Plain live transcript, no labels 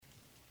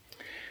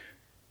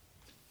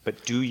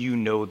But do you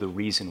know the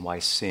reason why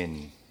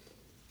sin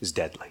is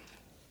deadly?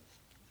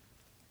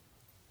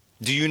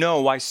 Do you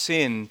know why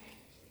sin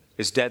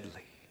is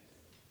deadly?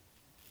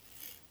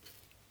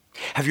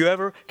 Have you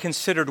ever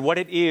considered what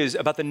it is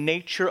about the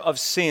nature of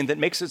sin that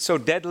makes it so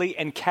deadly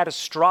and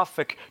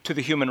catastrophic to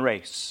the human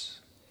race?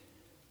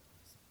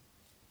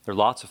 There are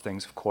lots of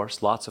things, of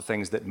course, lots of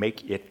things that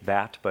make it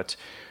that, but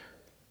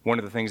one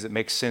of the things that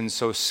makes sin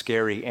so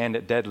scary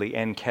and deadly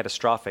and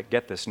catastrophic,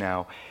 get this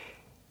now,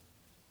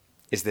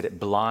 is that it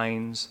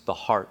blinds the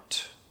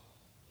heart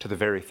to the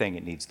very thing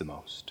it needs the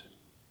most.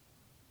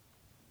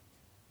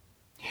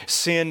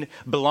 Sin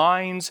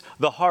blinds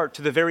the heart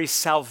to the very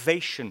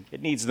salvation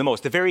it needs the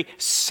most, the very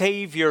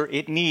Savior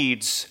it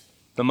needs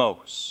the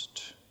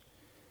most.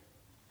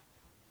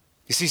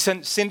 You see,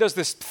 sin does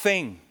this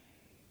thing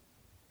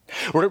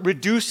where it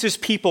reduces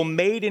people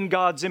made in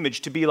God's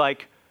image to be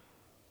like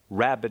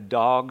rabid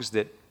dogs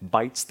that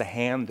bites the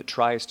hand that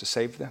tries to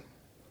save them.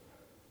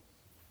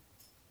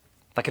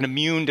 Like an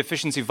immune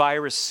deficiency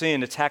virus,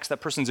 sin attacks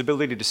that person's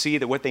ability to see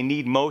that what they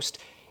need most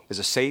is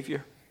a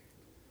Savior.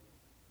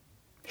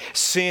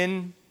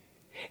 Sin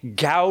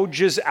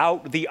gouges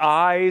out the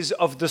eyes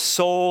of the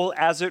soul,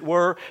 as it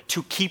were,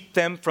 to keep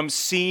them from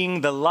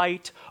seeing the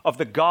light of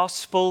the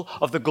gospel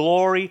of the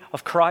glory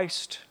of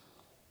Christ.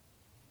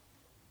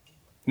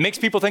 It makes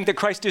people think that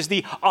Christ is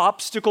the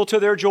obstacle to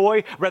their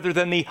joy rather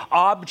than the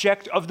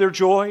object of their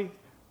joy.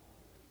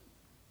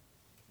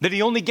 That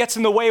he only gets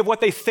in the way of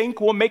what they think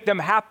will make them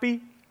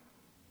happy.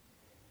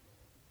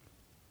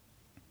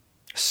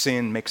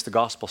 Sin makes the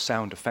gospel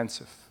sound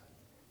offensive.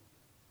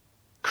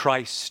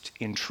 Christ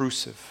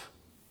intrusive.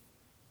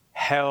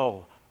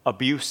 Hell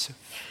abusive.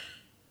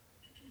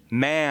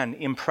 Man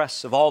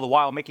impressive, all the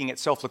while making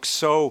itself look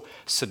so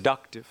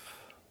seductive.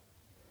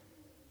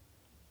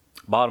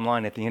 Bottom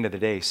line, at the end of the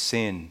day,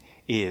 sin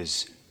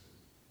is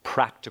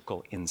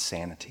practical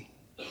insanity.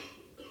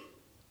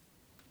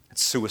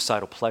 It's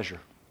suicidal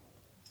pleasure.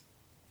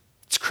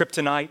 It's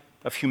kryptonite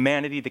of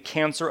humanity, the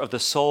cancer of the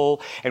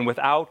soul, and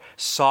without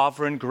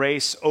sovereign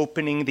grace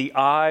opening the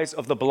eyes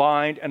of the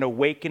blind and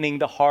awakening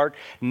the heart,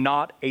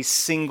 not a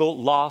single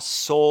lost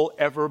soul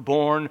ever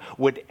born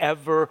would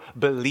ever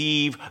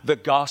believe the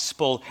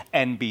gospel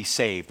and be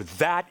saved.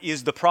 That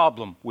is the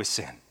problem with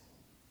sin.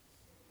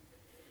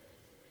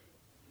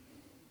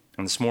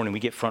 And this morning we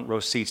get front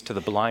row seats to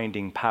the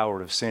blinding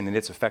power of sin and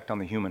its effect on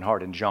the human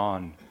heart in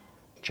John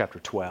chapter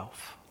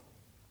 12.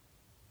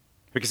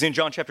 Because in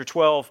John chapter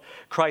 12,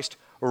 Christ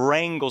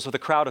wrangles with a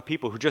crowd of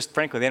people who just,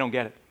 frankly, they don't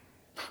get it.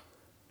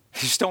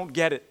 They just don't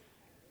get it.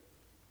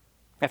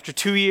 After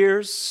 2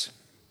 years,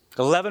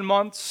 11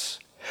 months,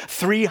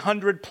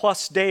 300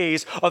 plus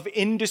days of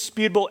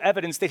indisputable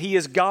evidence that he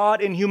is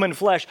God in human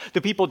flesh,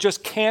 the people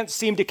just can't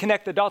seem to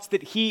connect the dots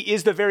that he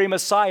is the very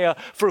Messiah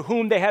for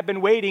whom they have been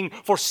waiting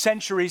for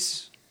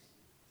centuries.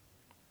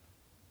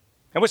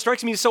 And what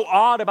strikes me as so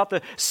odd about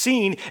the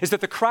scene is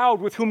that the crowd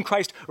with whom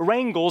Christ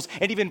wrangles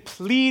and even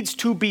pleads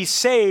to be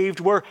saved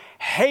were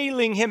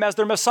hailing him as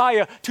their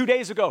Messiah 2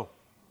 days ago.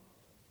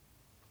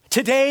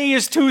 Today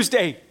is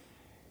Tuesday.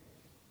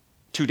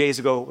 2 days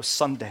ago it was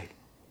Sunday.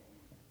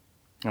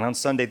 And on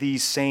Sunday,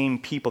 these same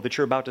people that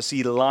you're about to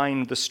see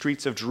line the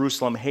streets of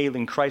Jerusalem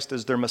hailing Christ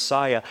as their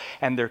Messiah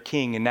and their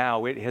King, and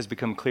now it has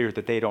become clear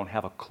that they don't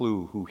have a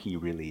clue who he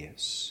really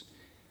is.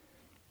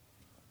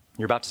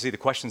 You're about to see the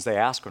questions they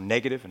ask are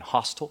negative and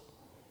hostile.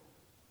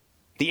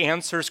 The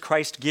answers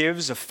Christ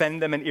gives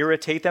offend them and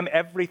irritate them.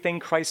 Everything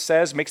Christ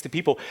says makes the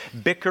people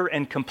bicker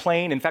and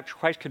complain. In fact,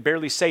 Christ could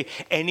barely say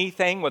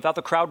anything without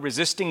the crowd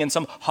resisting in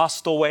some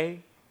hostile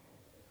way.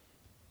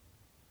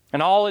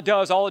 And all it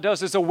does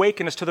is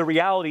awaken us to the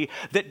reality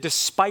that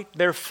despite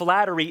their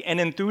flattery and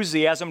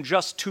enthusiasm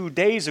just 2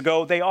 days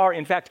ago, they are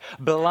in fact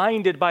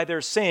blinded by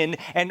their sin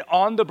and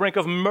on the brink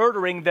of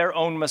murdering their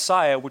own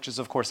Messiah, which is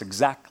of course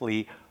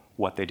exactly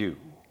what they do.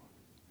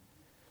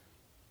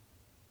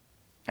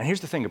 And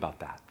here's the thing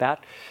about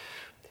that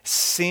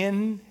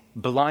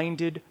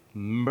sin-blinded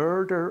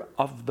murder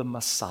of the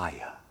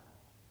Messiah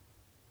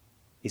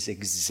is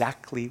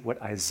exactly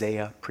what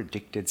Isaiah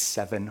predicted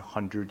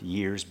 700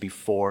 years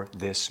before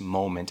this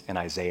moment in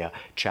Isaiah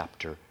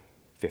chapter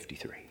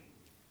 53.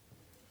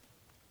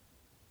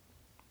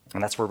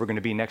 And that's where we're going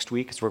to be next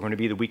week. It's where we're going to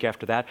be the week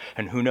after that.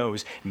 And who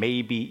knows,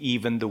 maybe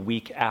even the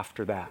week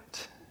after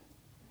that.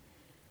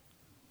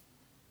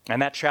 And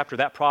that chapter,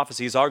 that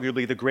prophecy, is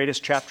arguably the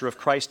greatest chapter of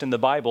Christ in the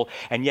Bible.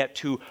 And yet,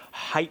 to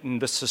heighten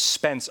the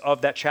suspense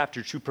of that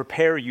chapter, to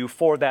prepare you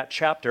for that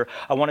chapter,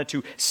 I wanted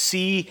to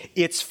see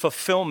its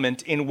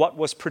fulfillment in what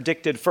was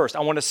predicted first.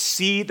 I want to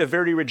see the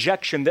very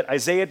rejection that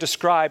Isaiah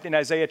described in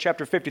Isaiah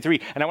chapter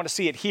 53. And I want to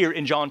see it here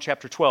in John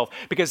chapter 12.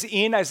 Because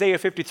in Isaiah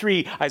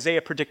 53,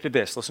 Isaiah predicted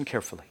this. Listen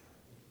carefully.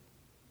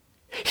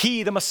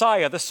 He, the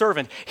Messiah, the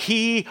servant,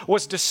 he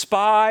was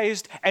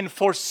despised and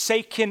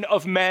forsaken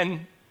of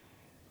men.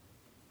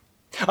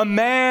 A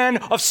man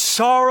of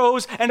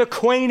sorrows and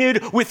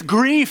acquainted with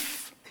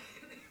grief.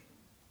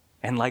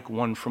 And like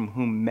one from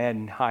whom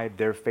men hide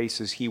their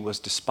faces, he was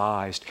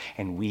despised,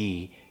 and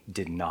we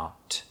did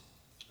not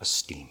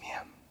esteem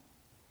him.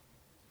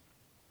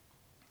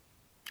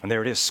 And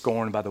there it is,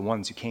 scorned by the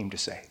ones He came to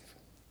save.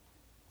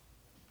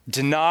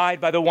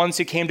 Denied by the ones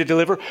He came to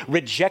deliver,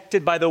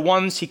 rejected by the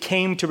ones He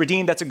came to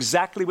redeem. That's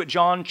exactly what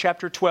John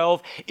chapter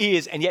 12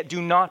 is, and yet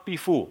do not be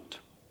fooled.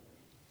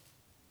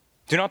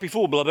 Do not be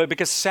fooled, beloved,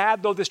 because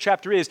sad though this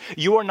chapter is,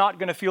 you are not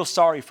going to feel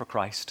sorry for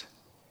Christ.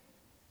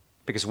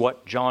 Because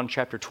what John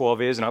chapter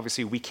 12 is, and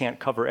obviously we can't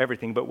cover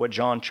everything, but what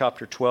John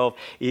chapter 12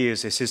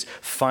 is His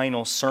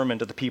final sermon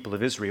to the people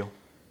of Israel.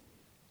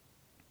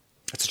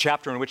 It's a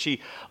chapter in which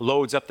He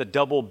loads up the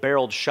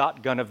double-barreled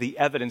shotgun of the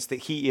evidence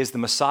that He is the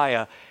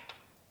Messiah,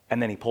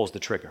 and then He pulls the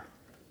trigger.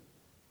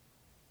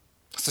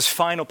 It's His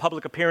final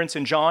public appearance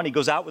in John. He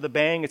goes out with a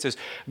bang. It's His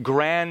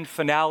grand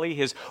finale,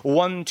 His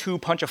 1-2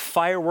 punch, a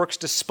fireworks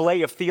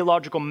display of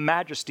theological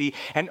majesty,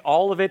 and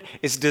all of it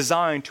is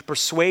designed to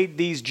persuade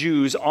these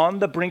Jews on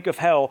the brink of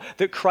hell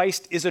that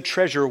Christ is a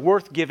treasure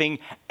worth giving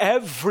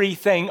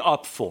everything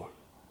up for.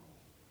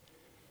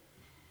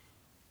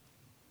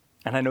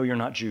 And I know you're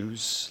not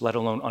Jews, let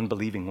alone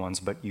unbelieving ones,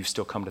 but you've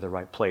still come to the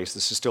right place.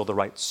 This is still the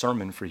right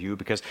sermon for you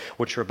because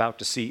what you're about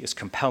to see is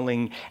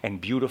compelling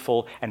and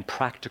beautiful and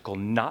practical,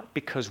 not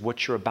because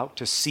what you're about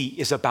to see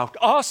is about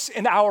us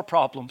and our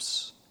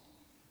problems,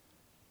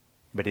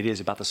 but it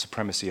is about the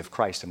supremacy of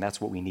Christ, and that's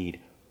what we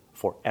need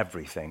for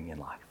everything in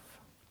life.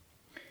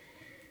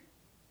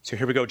 So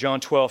here we go, John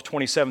 12,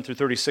 27 through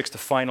 36, the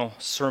final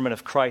sermon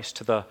of Christ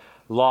to the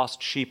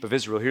lost sheep of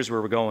Israel. Here's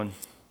where we're going.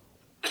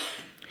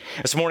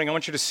 This morning, I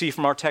want you to see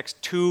from our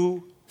text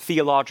two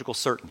theological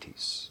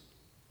certainties.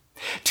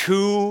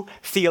 Two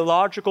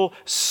theological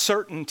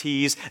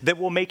certainties that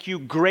will make you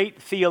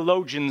great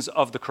theologians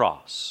of the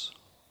cross.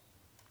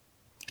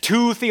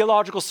 Two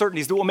theological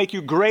certainties that will make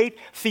you great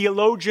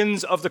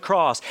theologians of the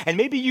cross. And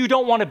maybe you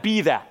don't want to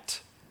be that.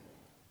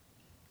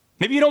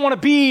 Maybe you don't want to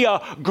be a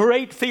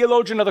great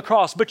theologian of the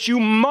cross, but you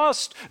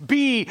must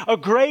be a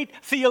great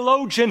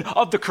theologian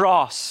of the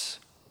cross.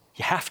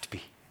 You have to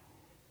be.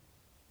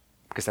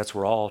 Because that's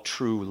where all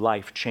true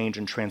life change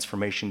and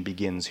transformation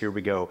begins. Here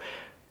we go.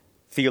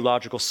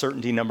 Theological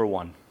certainty number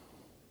one.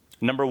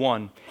 Number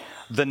one,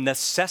 the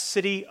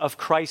necessity of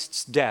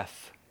Christ's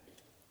death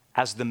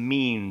as the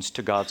means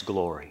to God's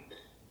glory.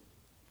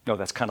 No,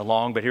 that's kind of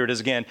long, but here it is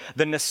again.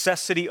 The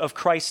necessity of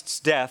Christ's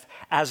death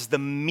as the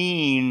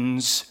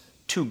means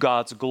to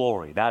God's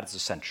glory. That is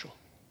essential.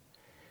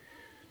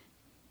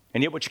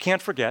 And yet what you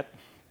can't forget,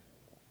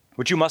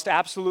 what you must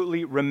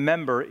absolutely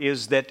remember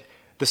is that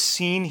the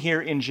scene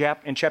here in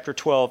chapter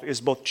 12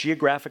 is both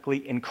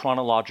geographically and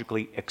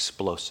chronologically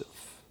explosive.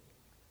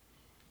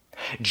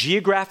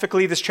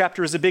 Geographically, this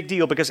chapter is a big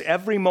deal because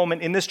every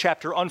moment in this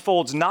chapter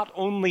unfolds not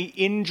only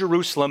in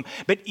Jerusalem,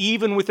 but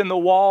even within the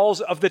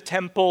walls of the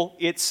temple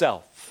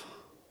itself.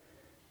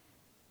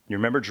 You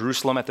remember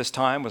Jerusalem at this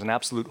time was an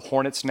absolute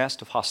hornet's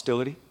nest of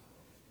hostility.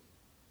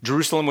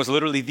 Jerusalem was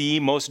literally the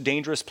most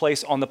dangerous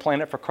place on the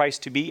planet for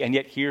Christ to be, and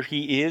yet here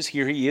he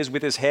is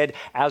with his head,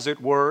 as it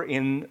were,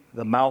 in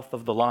the mouth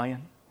of the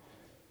lion.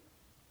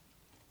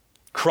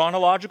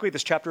 Chronologically,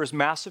 this chapter is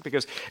massive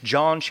because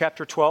John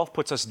chapter 12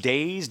 puts us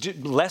days,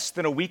 less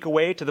than a week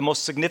away to the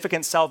most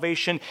significant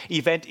salvation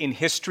event in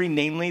history,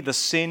 namely the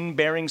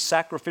sin-bearing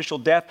sacrificial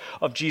death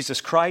of Jesus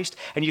Christ.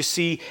 And you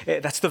see,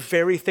 that's the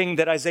very thing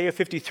that Isaiah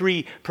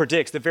 53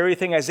 predicts, the very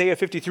thing Isaiah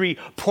 53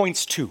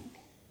 points to.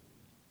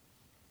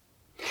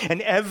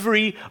 And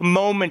every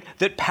moment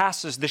that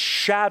passes, the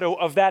shadow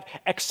of that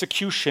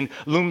execution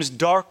looms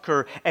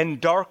darker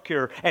and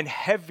darker and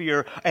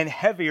heavier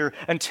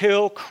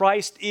until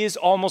Christ is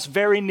almost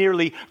very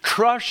nearly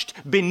crushed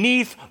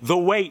beneath the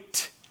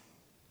weight,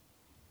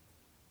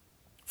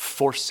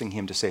 forcing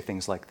him to say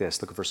things like this.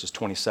 Look at verses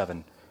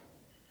 27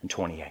 and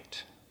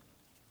 28.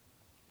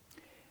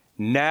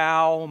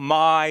 Now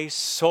my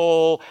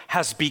soul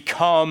has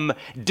become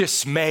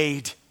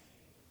dismayed.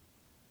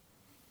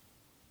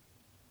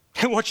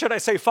 And what should I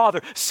say,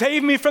 Father?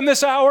 Save me from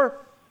this hour?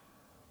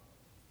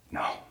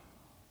 No.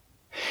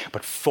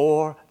 But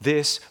for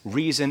this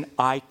reason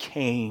I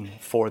came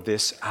for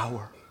this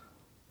hour.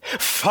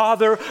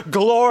 Father,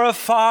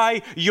 glorify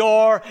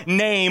your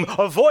name.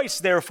 A voice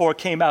therefore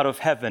came out of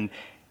heaven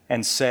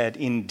and said,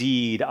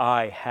 indeed,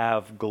 I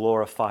have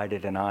glorified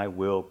it and I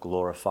will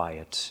glorify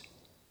it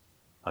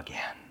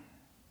again.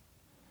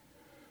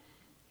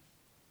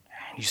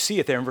 And you see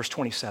it there in verse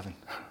 27.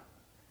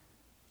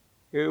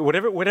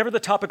 Whatever the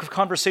topic of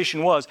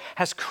conversation was,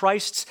 has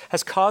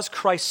caused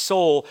Christ's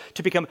soul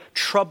to become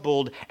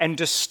troubled and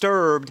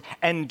disturbed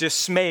and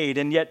dismayed.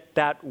 And yet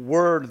that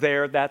word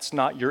there, that's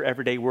not your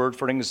everyday word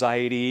for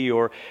anxiety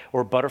or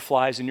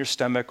butterflies in your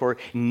stomach or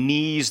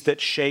knees that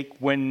shake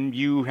when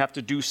you have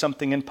to do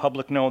something in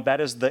public. No,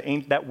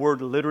 that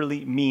word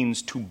literally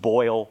means to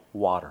boil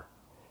water.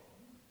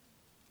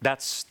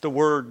 That's the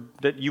word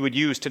that you would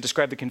use to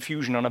describe the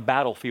confusion on a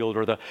battlefield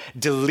or the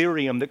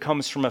delirium that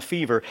comes from a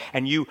fever.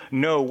 And you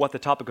know what the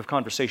topic of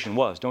conversation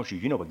was, don't you?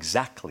 You know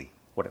exactly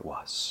what it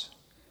was.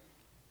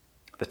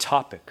 The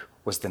topic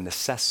was the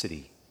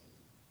necessity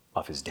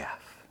of his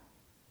death.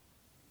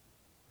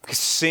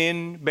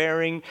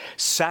 sin-bearing,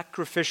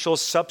 sacrificial,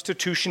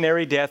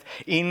 substitutionary death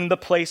in the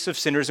place of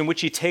sinners, in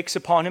which he takes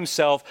upon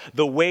himself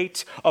the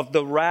weight of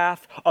the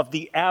wrath, of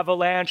the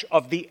avalanche,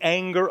 of the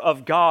anger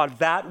of God.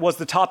 That was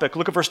the topic.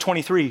 Look at verse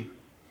 23.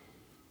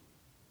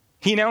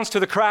 He announced to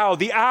the crowd,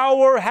 the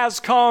hour has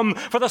come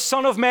for the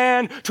Son of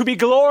Man to be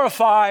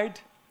glorified.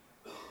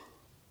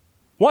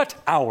 What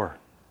hour?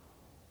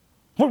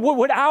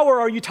 What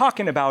hour are you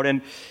talking about?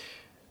 And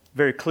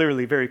very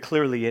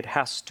clearly, it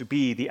has to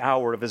be the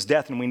hour of his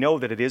death. And we know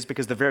that it is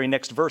because the very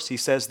next verse he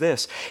says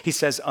this. He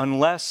says,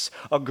 unless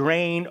a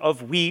grain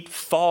of wheat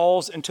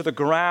falls into the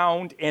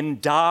ground and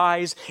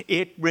dies,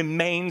 it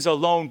remains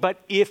alone.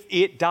 But if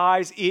it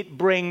dies, it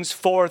brings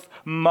forth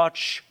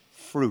much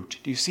fruit.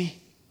 Do you see?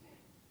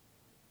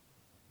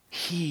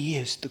 He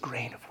is the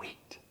grain of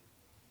wheat.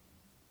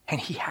 And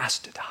he has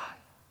to die.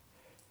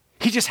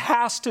 He just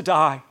has to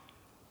die.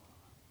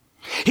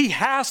 He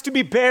has to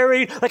be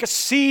buried like a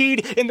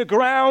seed in the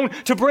ground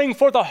to bring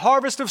forth a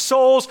harvest of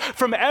souls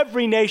from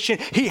every nation.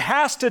 He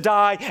has to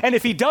die, and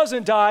if he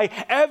doesn't die,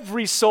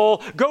 every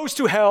soul goes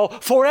to hell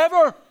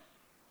forever.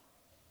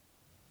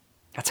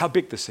 That's how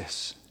big this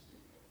is.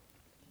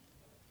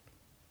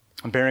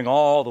 And bearing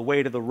all the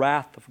weight of the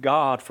wrath of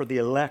God for the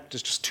elect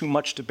is just too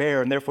much to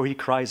bear, and therefore he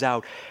cries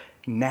out,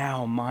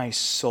 now my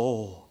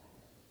soul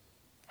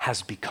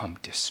has become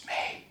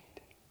dismayed.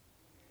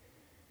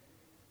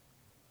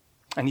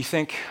 And you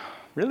think,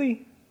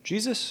 really,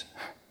 Jesus?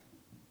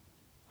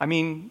 I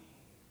mean,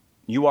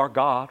 you are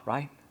God,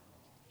 right?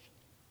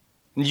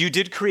 You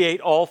did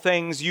create all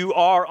things. You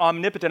are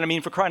omnipotent. I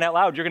mean, for crying out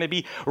loud, you're going to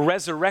be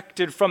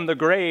resurrected from the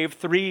grave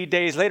 3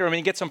 days later. I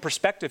mean, get some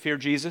perspective here,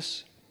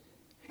 Jesus.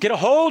 Get a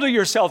hold of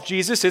yourself,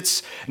 Jesus.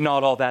 It's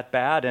not all that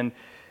bad. And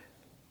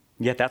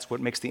yet that's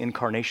what makes the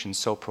incarnation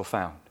so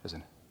profound,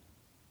 isn't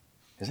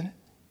it? Isn't it?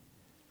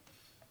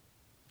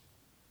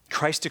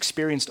 Christ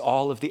experienced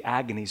all of the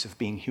agonies of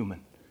being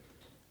human,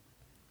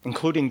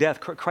 including death.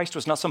 Christ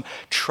was not some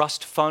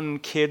trust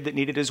fund kid that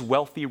needed his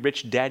wealthy,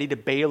 rich daddy to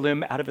bail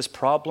him out of his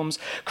problems.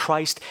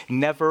 Christ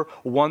never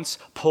once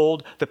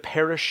pulled the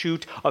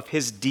parachute of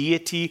his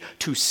deity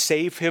to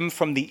save him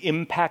from the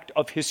impact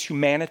of his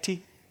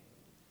humanity.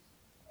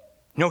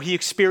 No, he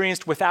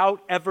experienced,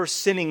 without ever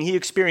sinning, he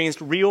experienced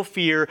real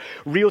fear,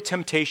 real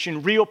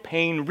temptation, real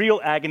pain,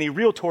 real agony,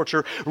 real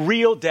torture,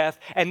 real death,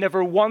 and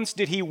never once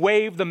did he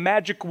wave the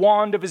magic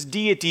wand of his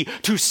deity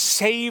to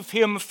save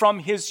him from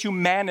his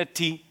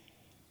humanity.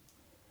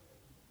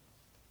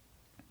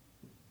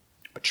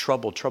 But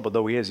troubled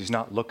though he is, he's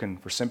not looking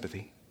for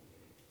sympathy.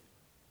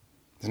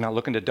 He's not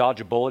looking to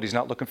dodge a bullet. He's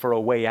not looking for a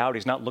way out.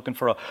 He's not looking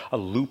for a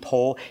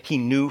loophole. He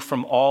knew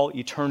from all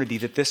eternity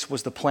that this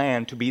was the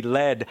plan, to be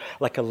led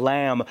like a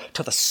lamb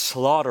to the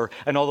slaughter.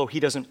 And although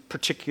he's not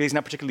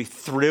particularly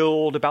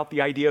thrilled about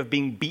the idea of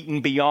being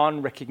beaten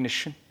beyond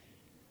recognition,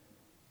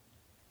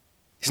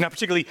 he's not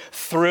particularly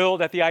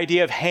thrilled at the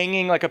idea of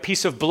hanging like a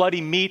piece of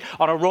bloody meat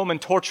on a Roman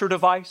torture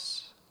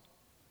device.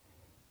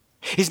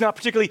 He's not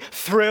particularly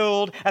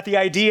thrilled at the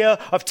idea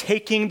of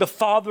taking the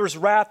Father's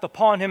wrath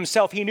upon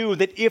himself. He knew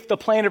that if the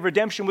plan of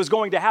redemption was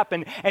going to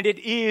happen, and it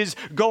is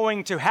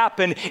going to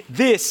happen,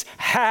 this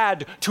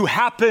had to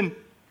happen.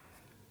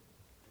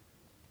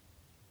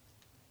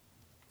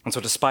 And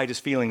so despite his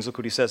feelings, look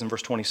what he says in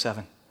verse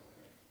 27.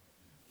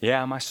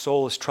 Yeah, my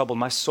soul is troubled.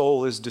 My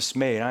soul is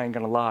dismayed. I ain't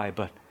going to lie,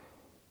 but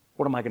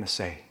what am I going to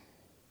say?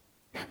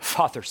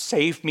 Father,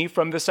 save me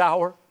from this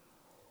hour?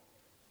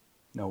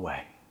 No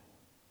way.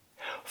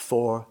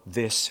 For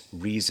this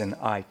reason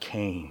I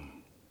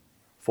came,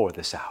 for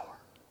this hour.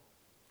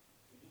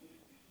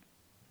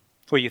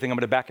 What, you think I'm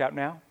going to back out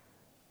now?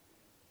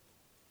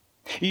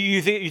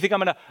 You think I'm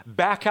going to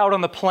back out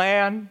on the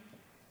plan?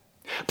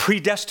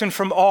 Predestined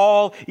from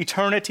all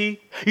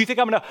eternity? You think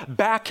I'm going to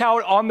back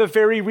out on the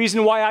very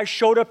reason why I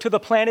showed up to the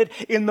planet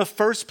in the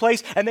first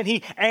place? And then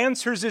he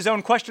answers his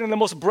own question in the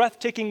most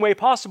breathtaking way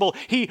possible.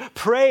 He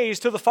prays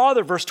to the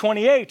Father, verse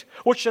 28.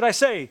 What should I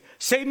say?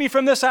 Save me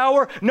from this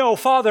hour? No,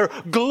 Father,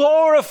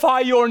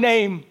 glorify your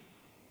name.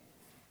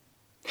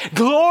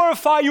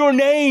 Glorify your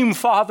name,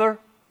 Father.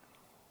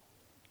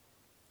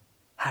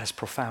 That is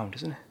profound,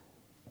 isn't it?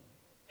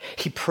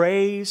 He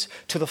prays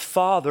to the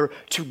Father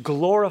to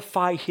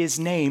glorify his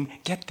name,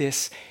 get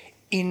this,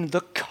 in the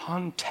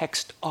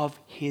context of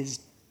his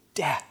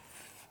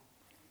death.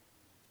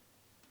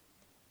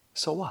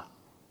 So what?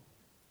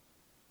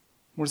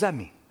 What does that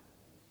mean?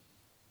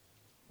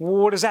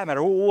 What does that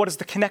matter? What is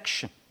the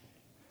connection?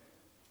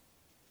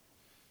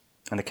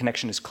 And the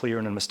connection is clear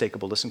and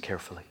unmistakable. Listen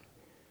carefully.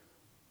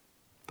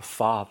 The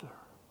Father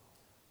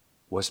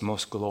was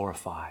most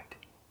glorified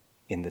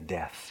in the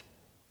death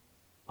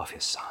of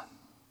his Son.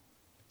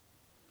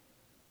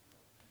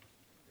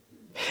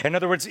 In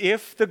other words,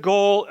 if the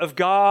goal of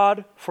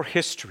God for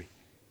history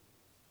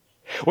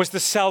was the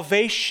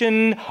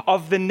salvation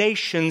of the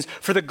nations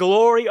for the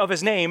glory of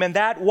his name, and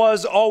that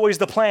was always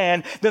the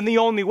plan, then the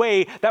only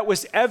way that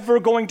was ever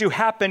going to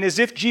happen is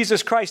if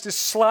Jesus Christ is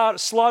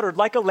slaughtered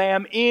like a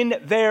lamb in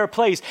their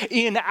place,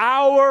 in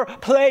our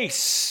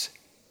place.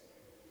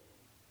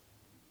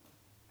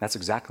 That's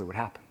exactly what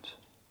happened.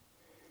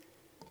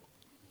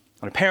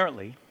 And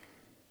apparently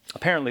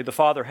the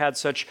Father had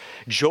such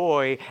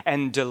joy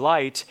and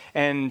delight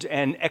and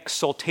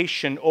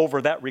exultation over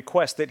that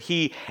request that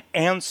he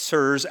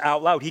answers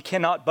out loud. He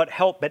cannot but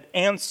help but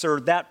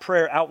answer that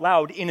prayer out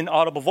loud in an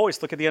audible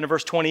voice. Look at the end of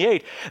verse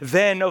 28.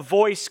 Then a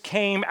voice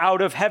came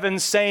out of heaven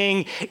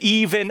saying,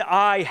 even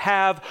I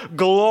have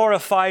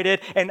glorified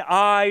it, and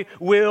I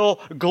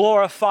will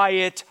glorify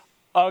it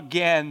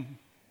again.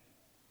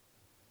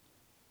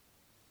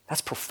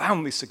 That's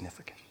profoundly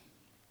significant.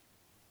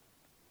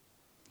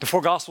 The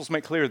four Gospels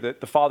make clear that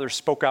the Father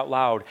spoke out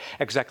loud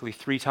exactly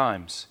 3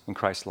 times in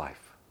Christ's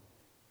life.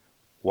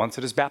 Once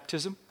at his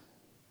baptism,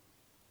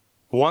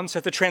 once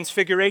at the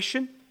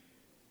transfiguration,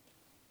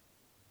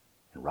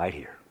 and right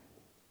here,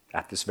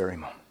 at this very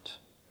moment.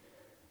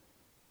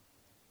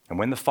 And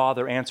when the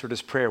Father answered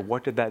his prayer,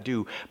 what did that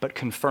do but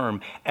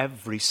confirm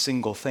every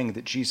single thing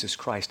that Jesus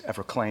Christ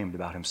ever claimed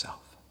about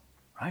himself,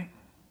 right?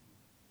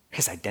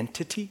 His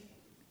identity,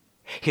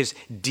 his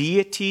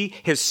deity,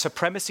 his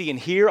supremacy, and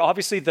here,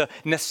 obviously, the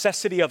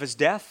necessity of his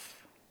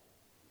death.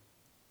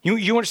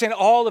 You understand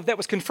all of that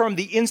was confirmed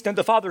the instant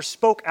the Father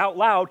spoke out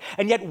loud,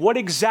 and yet what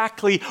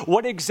exactly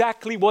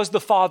was the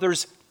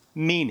Father's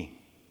meaning?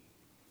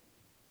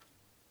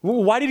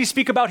 Why did he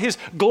speak about his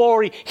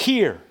glory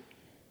here?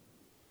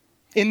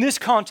 In this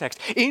context,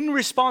 in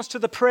response to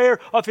the prayer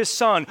of his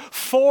Son,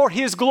 for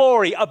his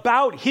glory,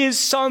 about his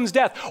Son's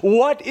death,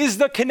 what is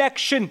the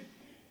connection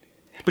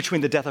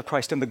between the death of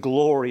Christ and the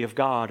glory of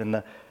God? And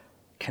the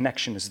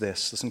connection is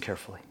this. Listen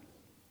carefully.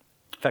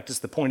 In fact, it's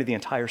the point of the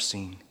entire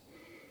scene.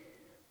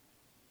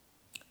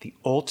 The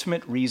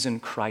ultimate reason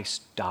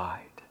Christ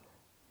died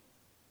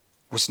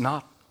was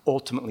not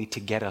ultimately to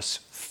get us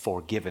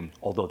forgiven,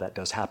 although that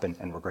does happen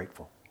and we're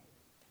grateful.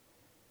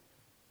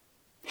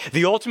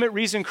 The ultimate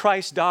reason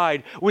Christ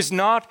died was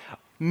not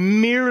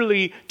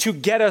merely to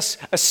get us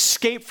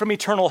escape from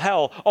eternal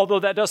hell, although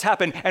that does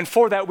happen, and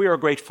for that we are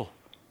grateful.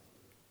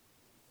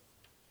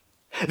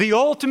 The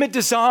ultimate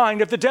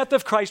design of the death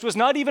of Christ was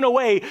not even a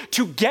way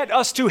to get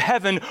us to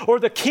heaven or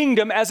the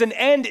kingdom as an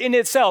end in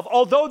itself,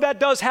 although that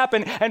does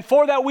happen, and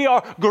for that we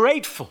are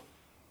grateful.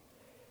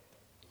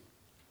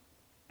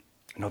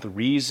 No, the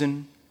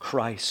reason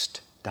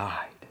Christ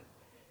died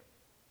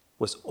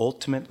was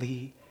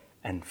ultimately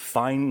and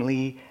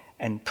finally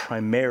and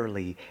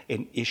primarily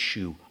an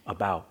issue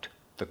about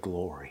the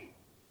glory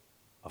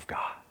of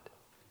God.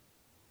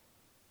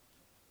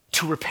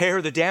 To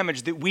repair the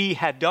damage that we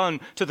had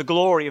done to the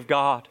glory of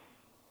God.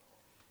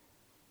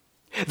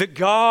 That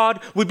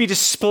God would be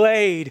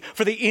displayed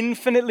for the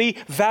infinitely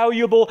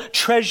valuable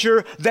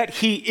treasure that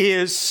he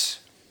is.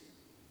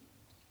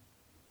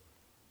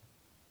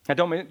 Now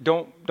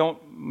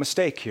don't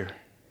mistake here.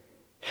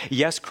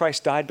 Yes,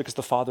 Christ died because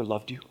the Father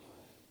loved you.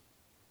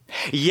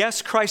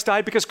 Yes, Christ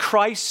died because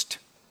Christ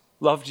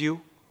loved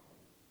you.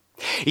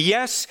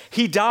 Yes,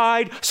 he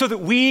died so that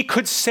we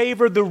could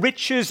savor the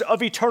riches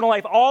of eternal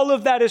life. All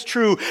of that is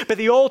true, but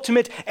the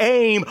ultimate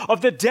aim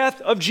of the death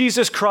of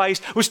Jesus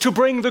Christ was to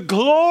bring the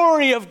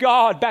glory of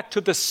God back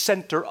to the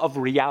center of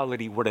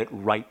reality where it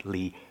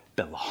rightly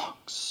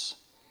belongs.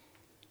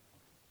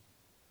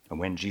 And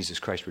when Jesus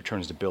Christ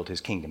returns to build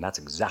his kingdom, that's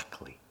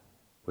exactly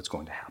what's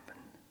going to happen.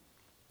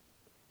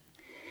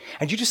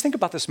 And you just think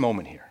about this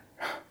moment here.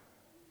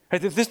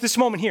 This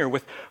moment here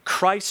with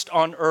Christ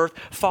on earth,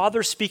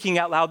 Father speaking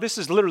out loud, this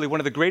is literally one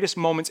of the greatest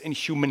moments in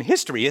human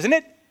history, isn't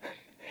it?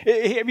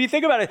 I mean,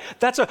 think about it.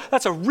 That's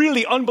a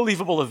really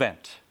unbelievable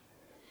event.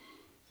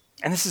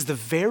 And this is the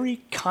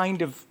very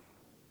kind of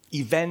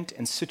event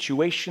and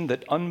situation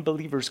that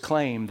unbelievers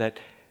claim that,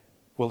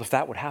 well, if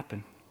that would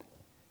happen,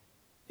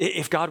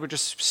 if God would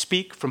just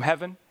speak from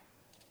heaven,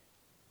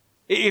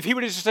 if he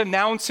would just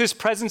announce his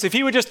presence, if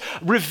he would just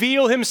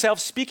reveal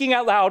himself speaking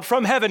out loud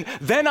from heaven,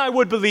 then I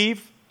would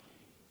believe.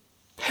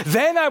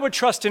 Then I would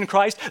trust in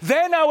Christ.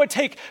 Then I would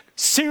take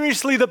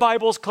seriously the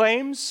Bible's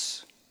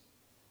claims.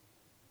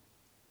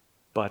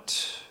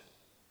 But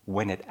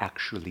when it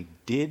actually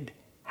did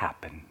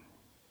happen,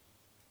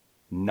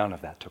 none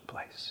of that took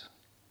place.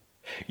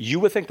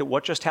 You would think that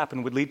what just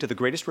happened would lead to the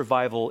greatest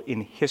revival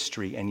in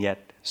history, and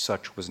yet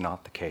such was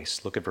not the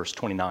case. Look at verse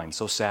 29.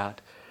 So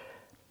sad.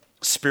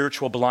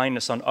 Spiritual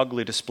blindness on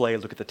ugly display.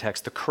 Look at the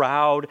text. The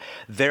crowd,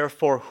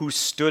 therefore, who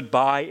stood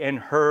by and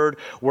heard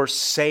were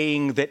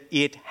saying that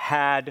it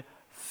had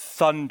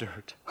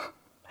thundered.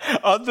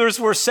 Others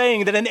were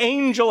saying that an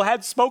angel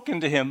had spoken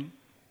to him.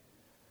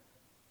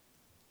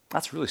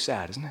 That's really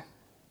sad, isn't it?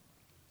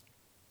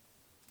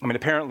 I mean,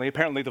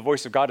 apparently the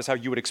voice of God is how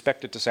you would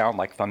expect it to sound,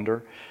 like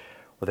thunder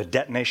or the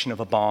detonation of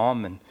a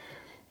bomb. And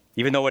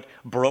even though it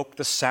broke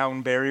the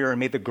sound barrier and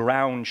made the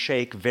ground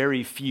shake,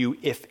 very few,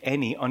 if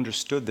any,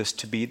 understood this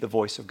to be the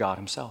voice of God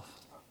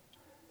himself.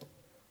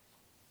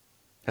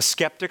 The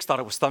skeptics thought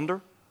it was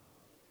thunder.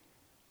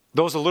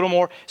 Those a little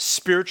more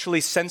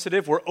spiritually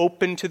sensitive were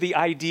open to the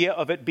idea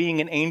of it being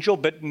an angel,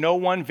 but no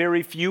one,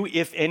 very few,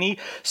 if any,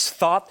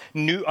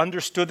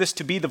 understood this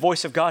to be the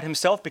voice of God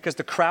himself, because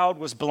the crowd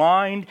was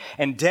blind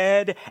and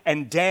dead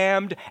and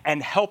damned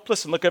and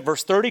helpless. And look at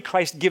verse 30.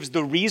 Christ gives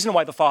the reason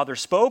why the Father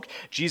spoke.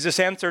 Jesus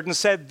answered and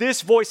said,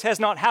 "This voice has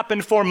not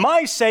happened for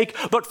my sake,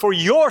 but for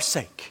your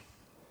sake."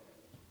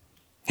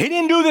 He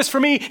didn't do this for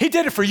me. He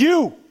did it for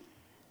you.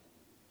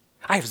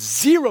 I have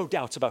zero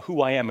doubts about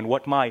who I am and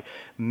what my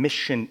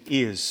mission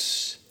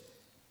is.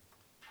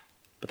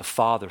 But the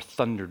Father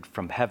thundered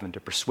from heaven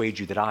to persuade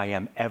you that I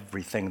am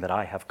everything that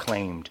I have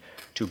claimed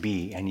to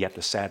be. And yet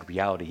the sad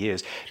reality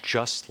is,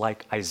 just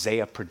like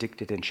Isaiah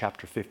predicted in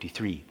chapter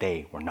 53,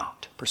 they were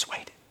not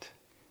persuaded.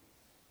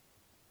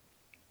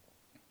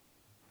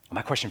 And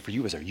my question for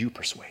you is, are you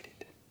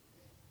persuaded?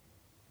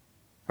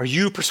 Are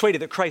you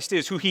persuaded that Christ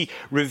is who he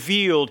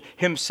revealed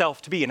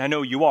himself to be? And I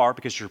know you are,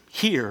 because you're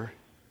here.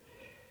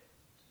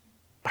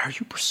 But are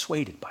you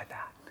persuaded by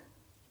that?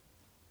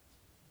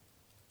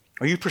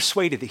 Are you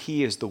persuaded that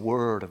he is the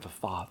Word of the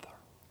Father,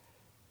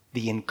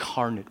 the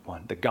incarnate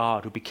one, the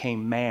God who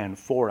became man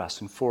for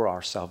us and for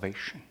our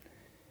salvation?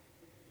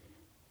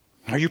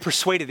 Are you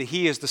persuaded that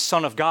he is the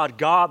Son of God,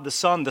 God the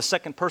Son, the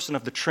second person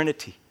of the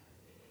Trinity?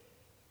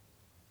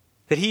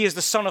 That he is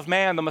the Son of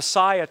Man, the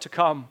Messiah to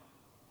come?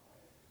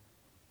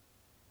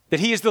 That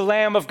he is the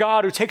Lamb of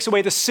God who takes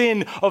away the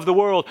sin of the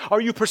world?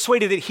 Are you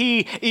persuaded that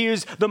he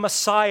is the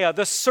Messiah,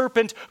 the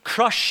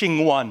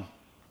serpent-crushing one?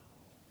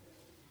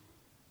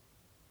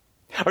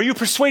 Are you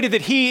persuaded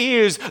that he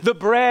is the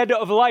bread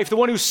of life, the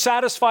one who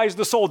satisfies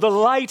the soul, the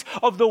light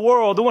of the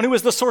world, the one who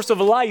is the source of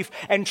life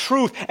and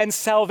truth and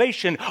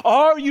salvation?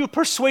 Are you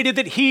persuaded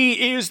that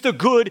he is the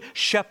good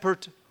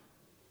shepherd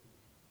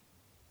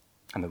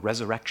and the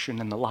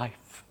resurrection and the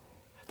life,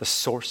 the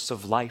source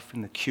of life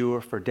and the cure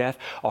for death?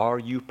 Are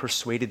you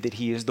persuaded that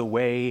he is the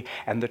way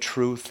and the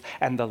truth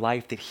and the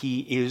life, that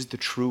he is the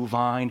true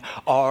vine?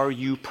 Are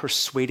you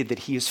persuaded that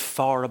he is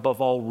far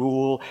above all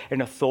rule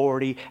and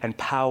authority and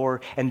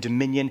power and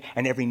dominion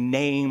and every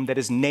name that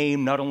is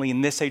named, not only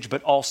in this age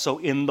but also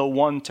in the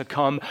one to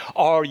come?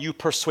 Are you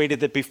persuaded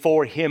that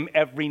before him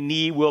every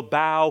knee will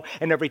bow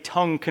and every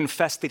tongue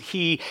confess that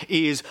he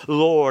is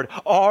Lord?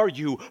 Are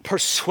you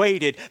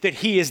persuaded that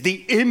he is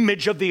the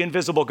image of the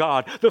invisible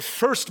God, the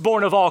firstborn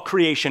of all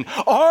creation?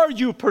 Are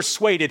you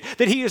persuaded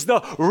that he is the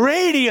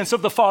radiance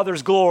of the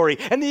Father's glory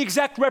and the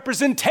exact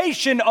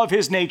representation of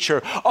his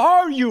nature?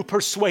 Are you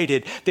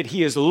persuaded that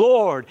he is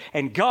Lord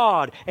and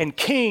God and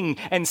King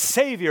and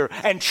Savior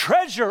and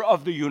treasure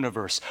of the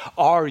universe?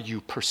 Are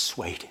you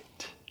persuaded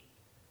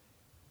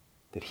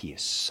that he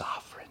is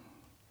sovereign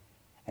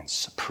and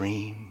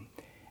supreme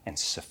and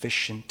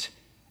sufficient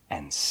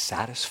and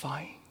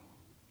satisfying?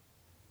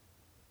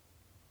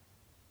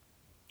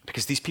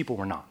 Because these people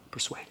were not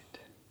persuaded.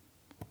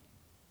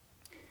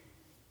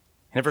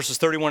 And in verses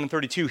 31 and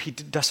 32, he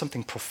does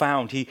something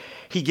profound. He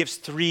gives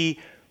three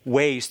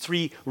ways,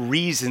 three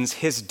reasons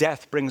his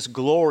death brings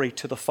glory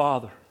to the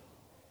Father.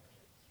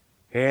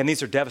 And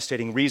these are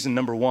devastating. Reason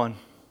number one,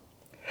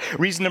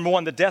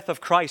 the death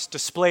of Christ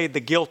displayed the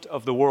guilt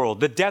of the world.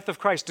 The death of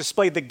Christ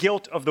displayed the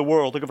guilt of the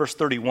world. Look at verse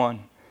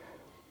 31.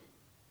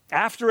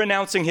 After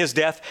announcing his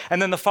death,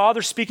 and then the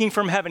Father speaking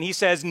from heaven, he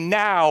says,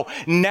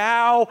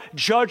 now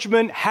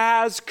judgment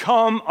has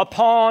come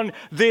upon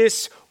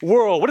this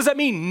world. What does that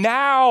mean?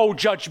 Now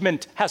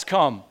judgment has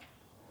come.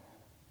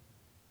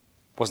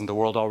 Wasn't the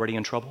world already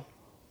in trouble?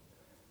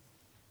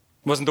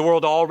 Wasn't the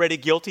world already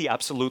guilty?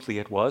 Absolutely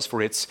it was,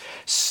 for its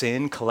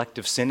sin,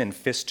 collective sin, and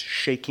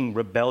fist-shaking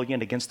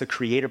rebellion against the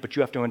Creator. But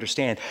you have to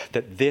understand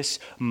that this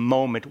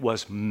moment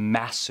was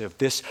massive.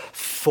 This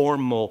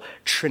formal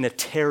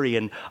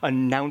Trinitarian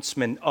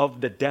announcement of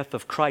the death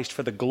of Christ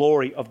for the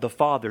glory of the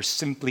Father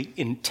simply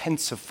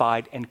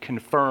intensified and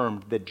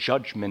confirmed the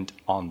judgment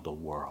on the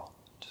world.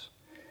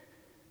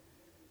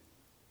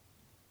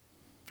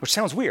 Which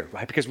sounds weird,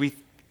 right? Because we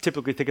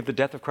typically think of the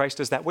death of Christ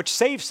as that which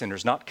saves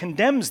sinners, not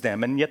condemns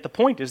them. And yet the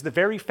point is, the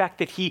very fact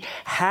that he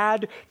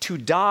had to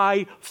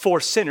die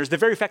for sinners, the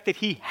very fact that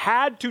he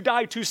had to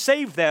die to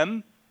save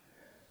them,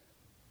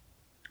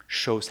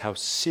 shows how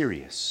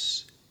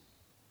serious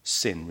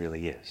sin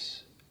really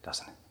is,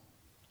 doesn't it?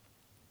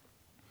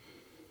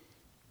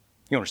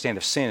 You understand,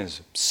 if sin is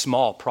a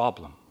small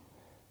problem,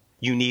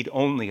 you need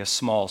only a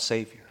small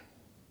Savior.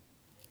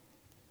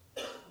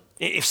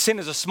 If sin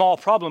is a small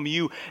problem,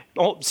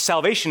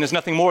 salvation is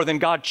nothing more than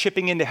God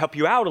chipping in to help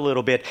you out a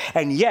little bit.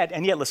 And yet,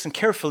 listen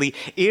carefully,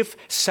 if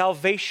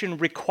salvation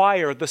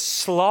required the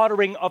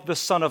slaughtering of the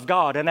Son of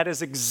God, and that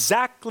is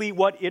exactly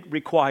what it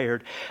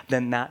required,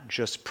 then that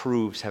just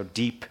proves how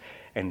deep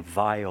and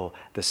vile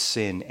the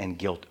sin and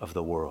guilt of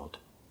the world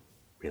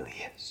really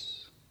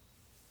is.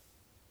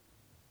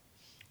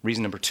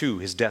 Reason number two,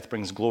 his death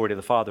brings glory to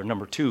the Father.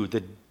 Number two,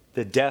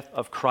 the death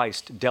of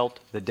Christ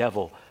dealt the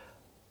devil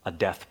a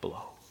death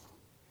blow.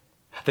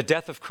 The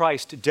death of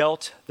Christ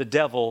dealt the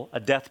devil a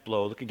death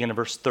blow. Look again at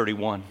verse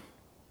 31.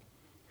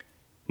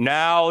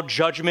 Now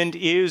judgment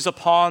is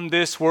upon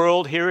this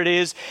world. Here it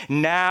is.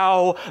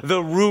 Now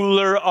the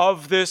ruler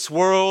of this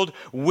world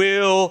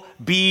will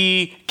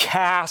be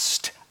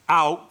cast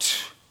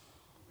out.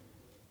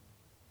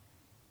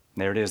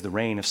 There it is. The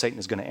reign of Satan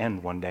is going to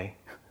end one day.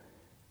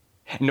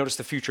 Notice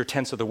the future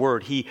tense of the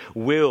word. He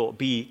will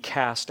be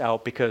cast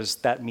out, because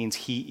that means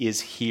he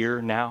is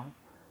here now,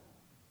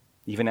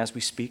 even as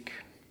we speak,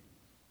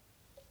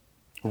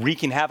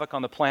 wreaking havoc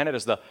on the planet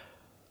as the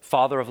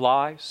father of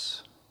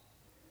lies,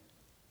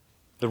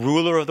 the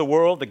ruler of the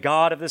world, the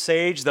God of this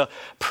age, the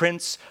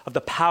prince of the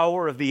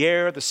power of the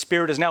air. The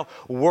Spirit is now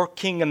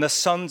working in the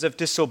sons of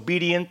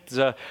disobedience,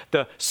 the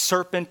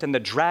serpent and the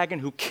dragon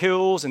who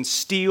kills and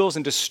steals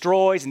and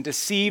destroys and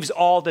deceives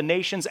all the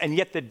nations. And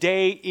yet the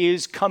day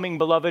is coming,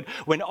 beloved,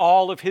 when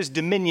all of his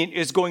dominion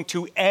is going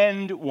to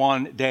end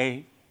one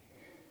day.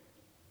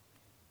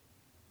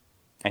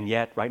 And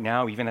yet, right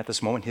now, even at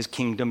this moment, his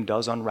kingdom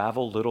does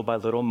unravel little by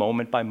little,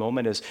 moment by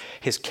moment, as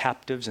his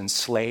captives and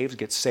slaves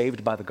get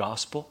saved by the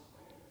gospel.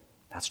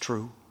 That's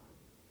true.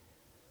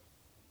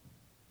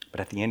 But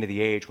at the end of the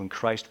age, when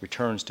Christ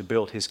returns to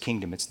build his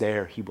kingdom, it's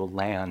there he will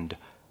land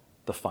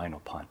the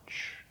final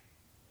punch.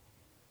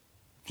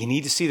 You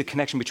need to see the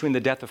connection between the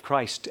death of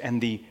Christ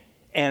and the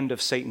end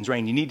of Satan's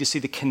reign. You need to see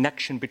the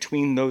connection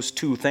between those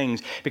two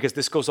things, because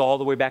this goes all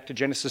the way back to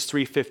Genesis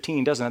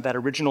 3:15, doesn't it? That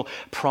original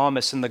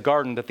promise in the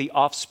garden that the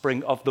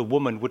offspring of the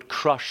woman would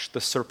crush the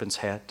serpent's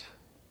head.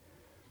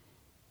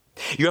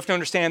 You have to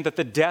understand that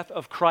the death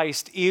of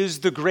Christ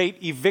is the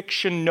great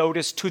eviction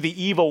notice to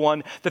the evil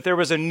one, that there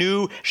was a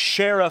new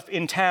sheriff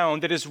in town,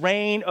 that his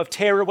reign of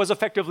terror was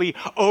effectively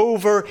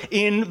over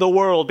in the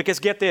world. Because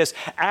get this,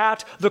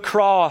 at the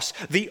cross,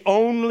 the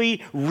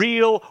only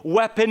real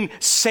weapon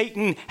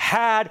Satan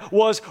had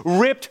was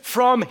ripped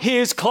from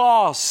his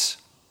claws.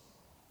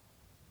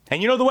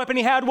 And you know the weapon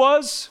he had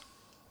was?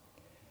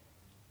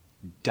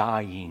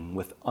 Dying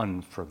with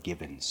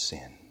unforgiven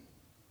sin.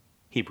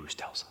 Hebrews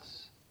tells us.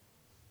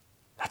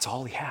 That's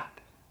all he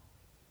had.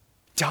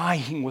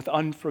 Dying with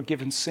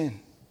unforgiven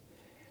sin.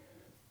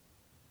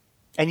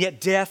 And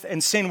yet death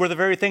and sin were the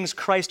very things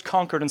Christ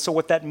conquered. And so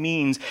what that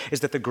means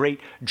is that the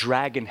great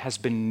dragon has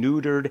been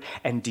neutered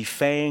and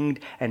defanged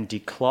and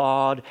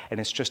declawed, and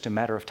it's just a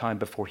matter of time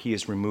before he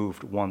is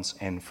removed once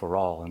and for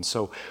all. And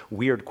so,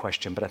 weird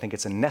question, but I think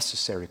it's a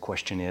necessary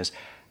question, is,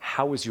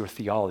 how is your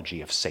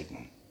theology of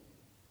Satan?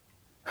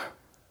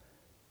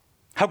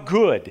 How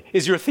good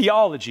is your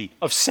theology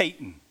of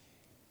Satan?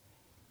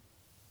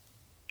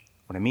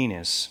 What I mean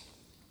is,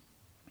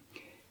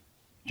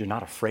 you're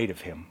not afraid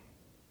of him,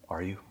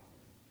 are you?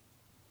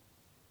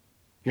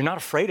 You're not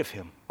afraid of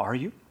him, are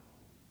you?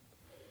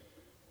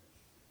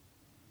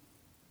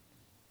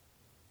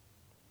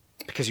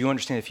 Because you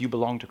understand, if you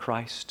belong to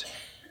Christ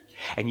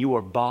and you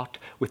are bought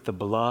with the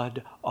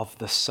blood of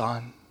the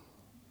Son,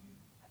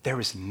 there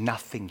is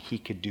nothing he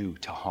could do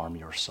to harm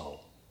your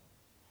soul.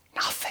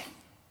 Nothing.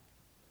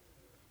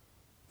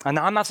 And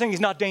I'm not saying he's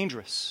not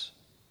dangerous.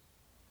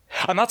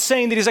 I'm not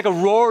saying that he's like a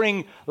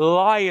roaring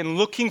lion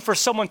looking for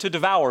someone to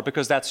devour,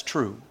 because that's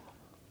true.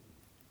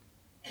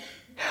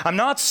 I'm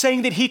not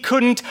saying that he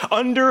couldn't,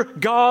 under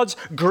God's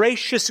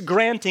gracious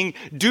granting,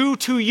 do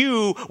to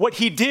you what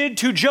he did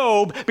to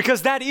Job,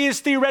 because that is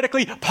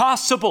theoretically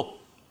possible.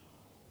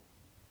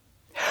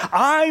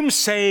 I'm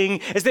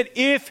saying is that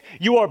if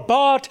you are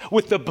bought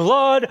with the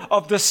blood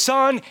of the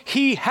Son,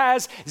 he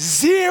has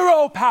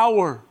zero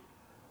power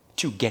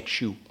to get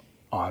you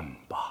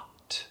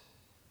unbought,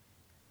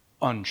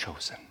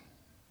 unchosen,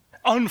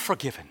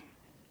 unforgiven,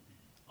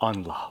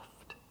 unloved.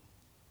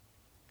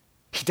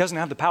 He doesn't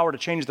have the power to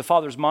change the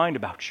Father's mind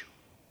about you.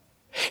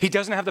 He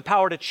doesn't have the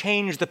power to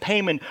change the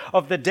payment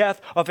of the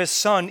death of his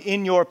Son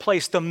in your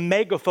place. The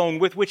megaphone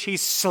with which he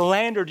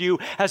slandered you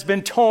has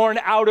been torn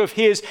out of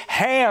his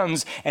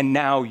hands, and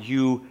now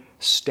you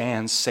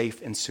stand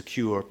safe and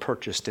secure,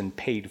 purchased and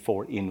paid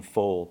for in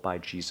full by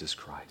Jesus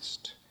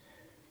Christ.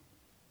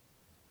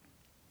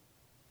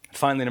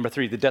 Finally, number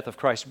 3, the death of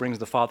Christ brings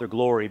the Father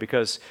glory,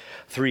 because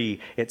 3,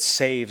 it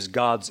saves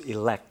God's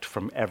elect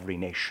from every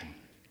nation.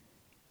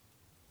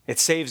 It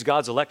saves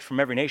God's elect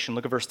from every nation.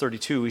 Look at verse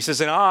 32. He says,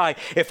 "And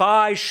if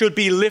I should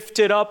be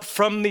lifted up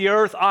from the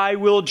earth, I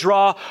will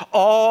draw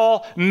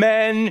all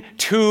men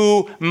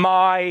to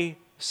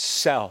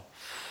myself."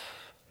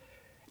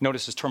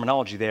 Notice his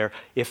terminology there.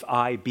 If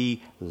I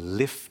be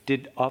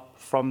lifted up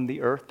from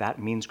the earth, that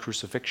means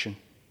crucifixion.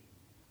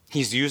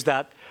 He's used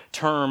that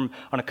term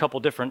on a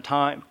couple different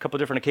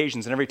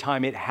occasions, and every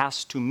time it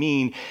has to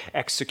mean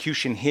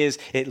execution.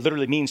 It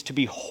literally means to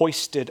be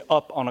hoisted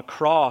up on a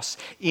cross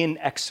in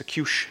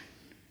execution.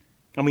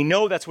 And we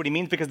know that's what he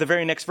means, because the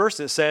very next verse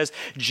it says,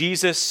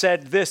 Jesus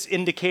said this,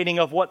 indicating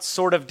of what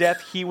sort of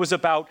death he was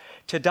about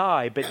to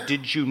die. But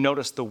did you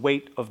notice the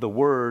weight of the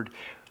word,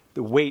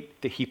 the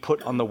weight that he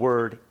put on the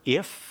word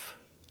if?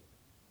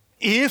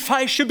 If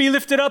I should be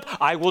lifted up,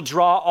 I will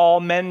draw all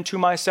men to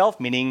myself,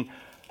 meaning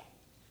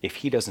if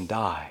he doesn't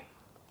die,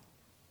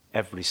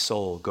 every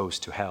soul goes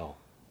to hell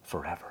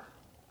forever.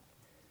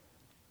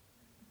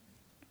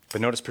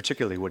 But notice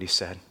particularly what he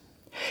said.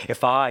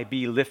 If I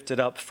be lifted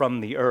up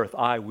from the earth,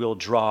 I will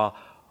draw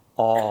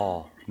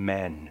all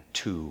men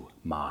to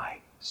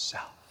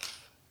myself.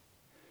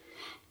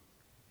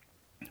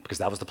 Because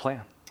that was the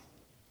plan.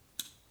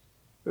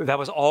 That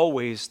was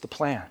always the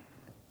plan.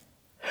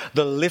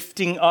 The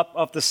lifting up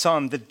of the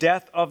Son, the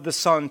death of the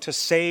Son to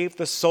save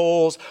the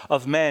souls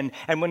of men.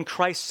 And when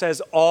Christ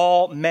says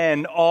all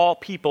men, all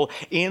people,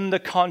 in the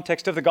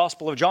context of the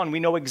Gospel of John,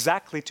 we know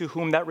exactly to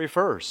whom that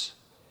refers.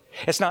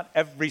 It's not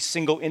every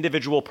single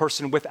individual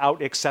person without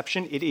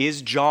exception. It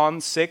is John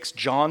 6,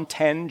 John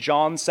 10,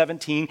 John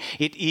 17.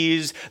 It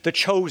is the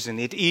chosen.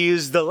 It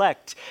is the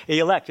elect.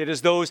 It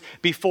is those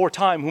before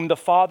time whom the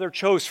Father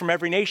chose from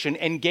every nation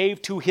and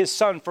gave to his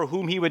Son for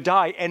whom he would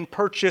die and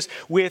purchase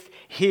with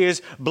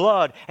his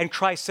blood. And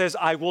Christ says,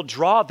 I will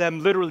draw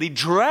them, literally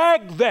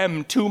drag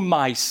them to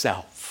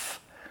myself.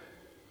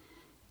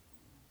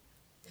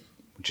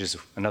 Which is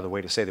another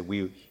way to say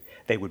that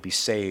they would be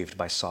saved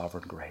by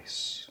sovereign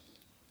grace.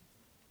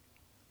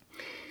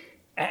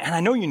 And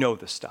I know you know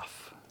this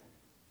stuff.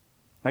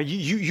 Now,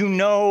 you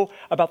know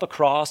about the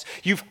cross.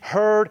 You've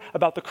heard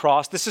about the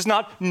cross. This is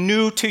not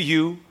new to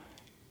you.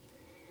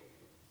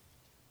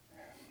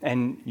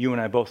 And you and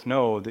I both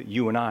know that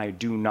you and I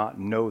do not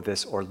know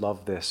this or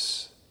love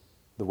this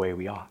the way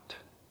we ought.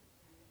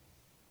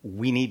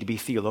 We need to be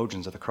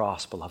theologians of the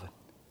cross, beloved.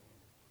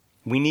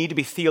 We need to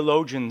be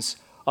theologians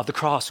of the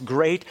cross,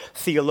 great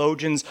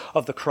theologians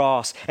of the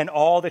cross, and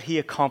all that he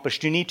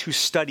accomplished. You need to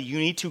study. You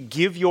need to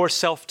give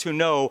yourself to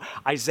know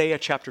Isaiah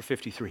chapter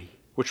 53,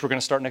 which we're going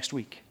to start next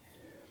week.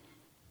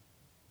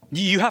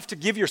 You have to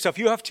give yourself.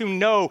 You have to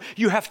know.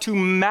 You have to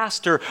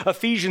master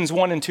Ephesians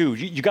 1 and 2.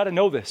 You got to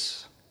know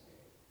this.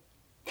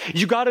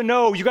 You got to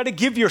know. You got to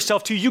give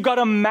yourself to. You got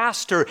to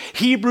master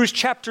Hebrews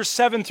chapter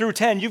 7 through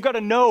 10. You've got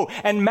to know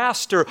and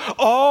master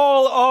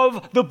all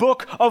of the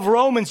book of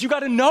Romans. You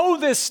got to know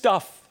this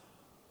stuff.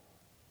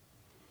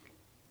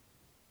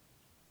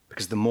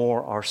 Because the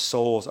more our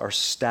souls are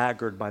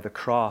staggered by the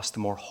cross,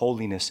 the more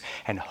holiness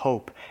and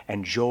hope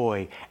and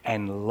joy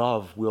and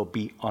love will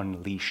be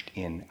unleashed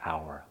in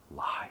our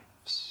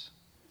lives.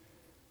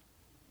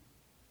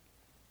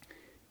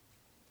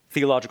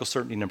 Theological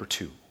certainty number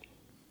 2.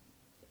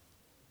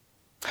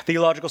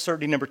 Theological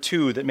certainty number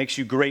 2 that makes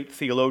you great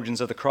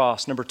theologians of the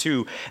cross. Number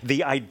 2,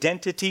 the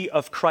identity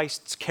of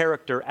Christ's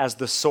character as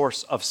the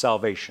source of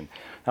salvation.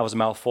 That was a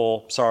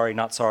mouthful. Sorry,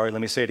 not sorry.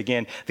 Let me say it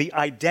again. The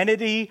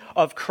identity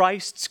of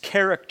Christ's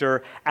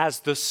character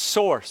as the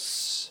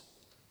source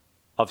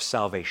of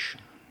salvation.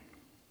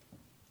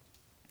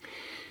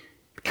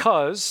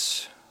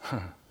 Because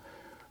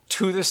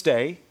to this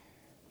day,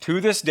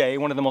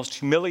 one of the most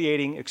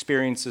humiliating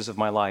experiences of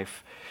my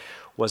life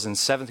was in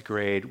 7th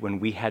grade when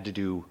we had to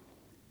do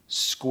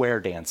square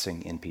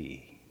dancing in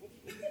PE.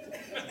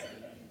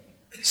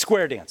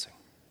 Square dancing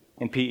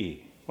in PE.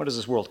 What is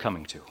this world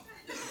coming to?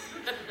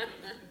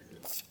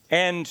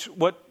 And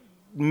what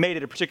made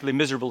it a particularly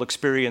miserable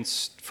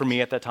experience for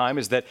me at that time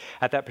is that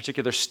at that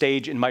particular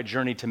stage in my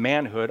journey to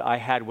manhood, I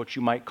had what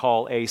you might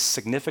call a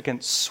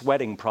significant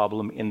sweating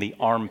problem in the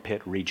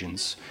armpit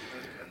regions.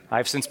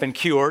 I've since been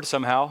cured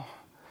somehow.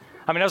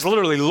 I was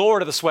literally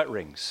Lord of the sweat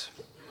rings.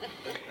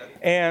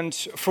 And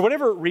for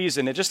whatever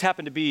reason, it just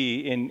happened to be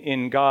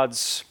in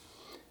God's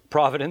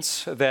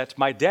providence that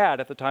my dad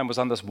at the time was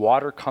on this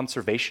water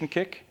conservation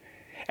kick.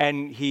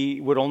 And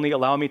he would only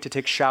allow me to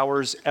take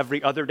showers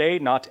every other day,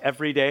 not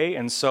every day.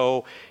 And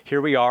so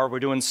here we are, we're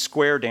doing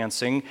square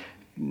dancing,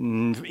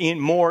 in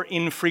more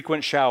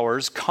infrequent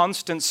showers,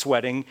 constant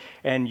sweating,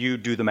 and you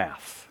do the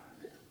math.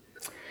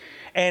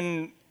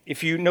 And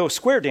if you know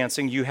square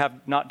dancing, you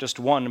have not just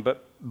one,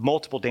 but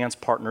multiple dance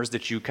partners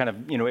that you kind of,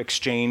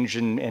 exchange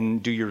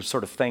and do your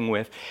sort of thing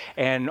with.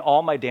 And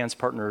all my dance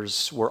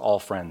partners were all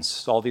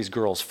friends, all these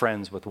girls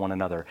friends with one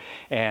another.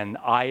 And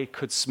I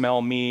could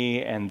smell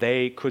me and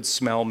they could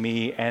smell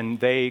me, and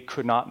they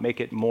could not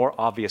make it more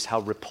obvious how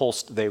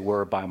repulsed they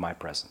were by my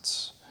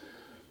presence.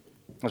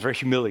 It was very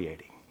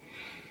humiliating.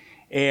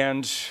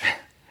 And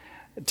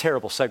a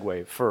terrible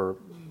segue for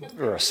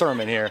a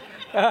sermon here.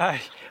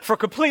 For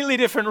completely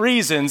different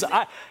reasons,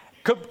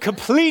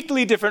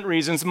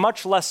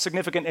 much less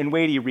significant and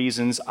weighty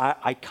reasons,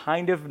 I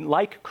kind of,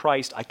 like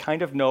Christ, I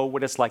kind of know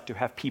what it's like to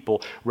have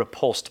people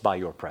repulsed by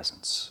your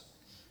presence.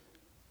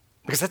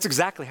 Because that's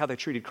exactly how they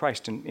treated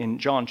Christ in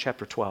John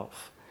chapter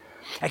 12.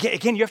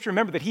 Again, you have to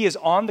remember that he is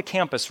on the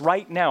campus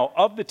right now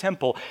of the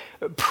temple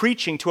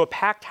preaching to a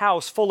packed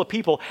house full of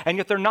people, and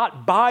yet they're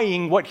not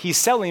buying what he's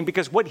selling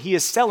because what he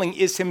is selling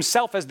is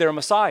himself as their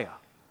Messiah.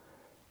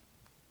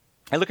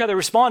 And look how they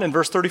respond in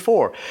verse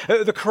 34.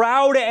 The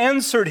crowd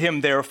answered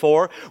him,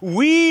 therefore,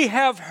 we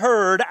have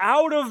heard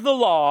out of the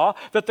law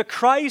that the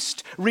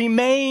Christ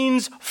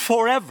remains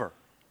forever.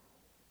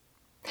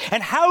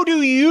 And how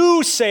do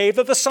you say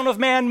that the Son of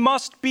Man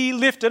must be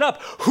lifted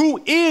up?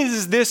 Who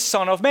is this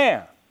Son of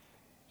Man?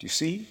 Do you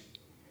see?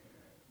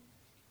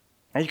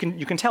 Now you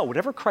can tell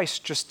whatever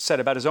Christ just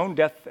said about his own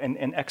death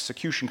and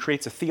execution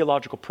creates a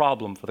theological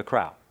problem for the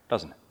crowd,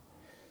 doesn't it?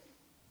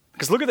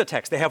 Because look at the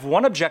text. They have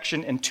one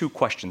objection and two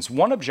questions.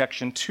 One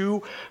objection,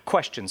 two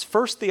questions.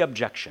 First, the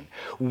objection.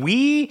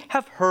 We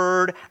have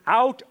heard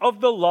out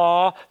of the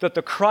law that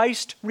the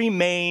Christ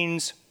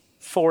remains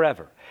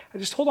forever.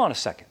 Just hold on a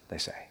second, they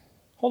say.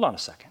 Hold on a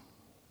second.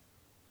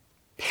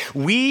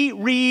 We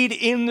read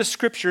in the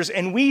scriptures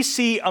and we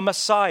see a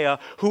Messiah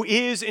who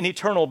is an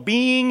eternal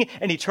being,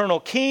 an eternal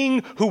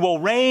king who will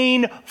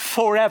reign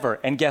forever.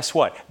 And guess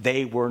what?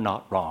 They were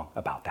not wrong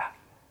about that.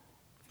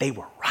 They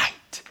were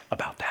right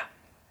about that.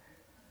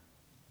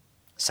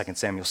 2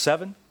 Samuel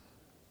 7,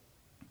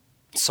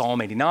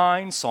 Psalm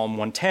 89, Psalm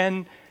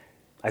 110,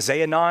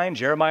 Isaiah 9,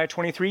 Jeremiah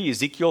 23,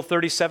 Ezekiel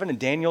 37, and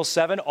Daniel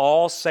 7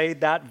 all say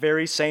that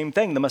very same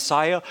thing. The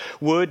Messiah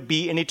would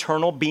be an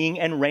eternal being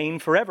and reign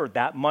forever.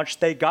 That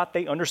much they got,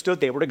 they understood,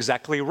 they were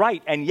exactly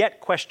right. And yet,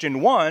 question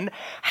one,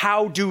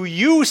 how do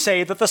you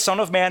say that the Son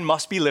of Man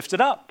must be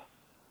lifted up?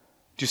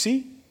 Do you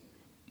see?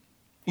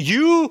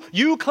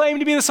 You claim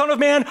to be the Son of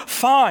Man,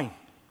 fine.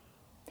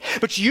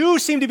 But you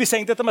seem to be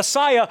saying that the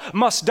Messiah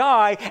must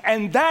die,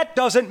 and that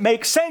doesn't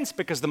make sense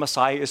because the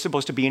Messiah is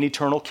supposed to be an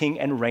eternal king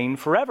and reign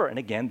forever. And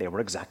again, they were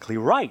exactly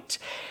right.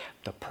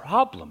 The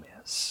problem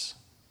is,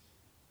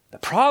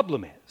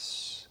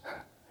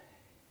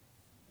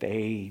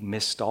 they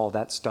missed all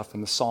that stuff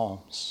in the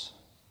Psalms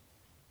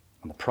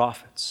and the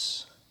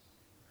prophets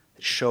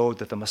that showed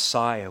that the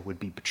Messiah would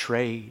be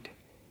betrayed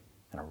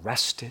and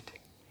arrested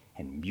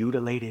and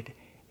mutilated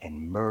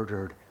and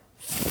murdered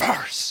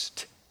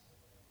first,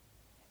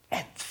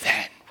 and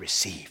then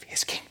receive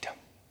his kingdom.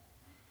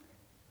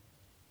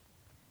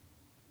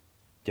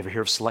 You ever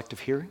hear of selective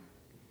hearing?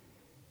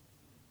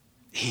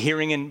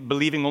 Hearing and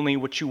believing only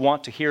what you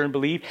want to hear and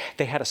believe?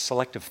 They had a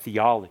selective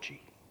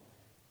theology.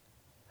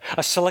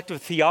 A selective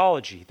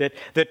theology that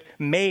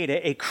made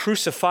a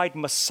crucified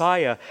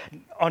Messiah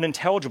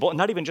unintelligible, and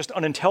not even just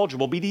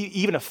unintelligible, but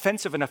even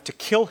offensive enough to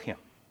kill him.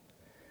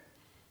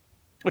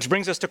 Which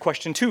brings us to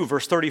question 2,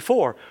 verse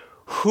 34.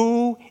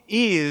 Who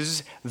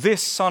is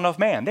this Son of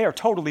Man? They are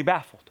totally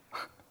baffled.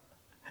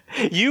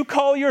 You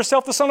call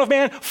yourself the Son of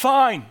Man?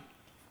 Fine.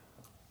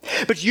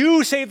 But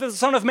you say that the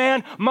Son of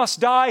Man must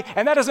die,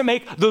 and that doesn't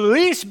make the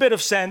least bit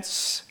of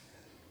sense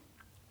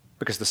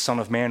because the Son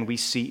of Man we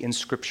see in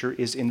Scripture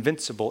is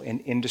invincible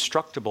and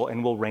indestructible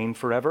and will reign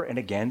forever. And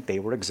again, they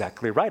were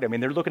exactly right. I mean,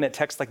 they're looking at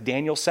texts like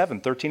Daniel 7,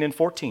 13 and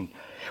 14,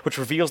 which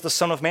reveals the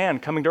Son of Man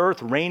coming to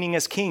earth, reigning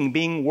as king,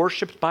 being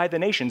worshiped by the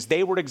nations.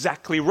 They were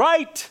exactly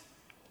right.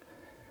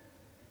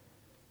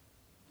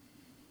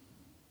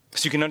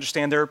 So you can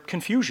understand their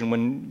confusion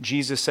when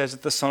Jesus says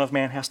that the Son of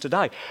Man has to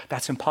die.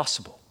 That's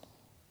impossible.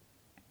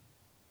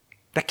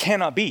 That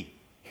cannot be.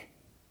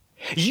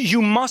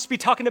 You must be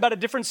talking about a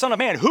different Son of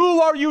Man.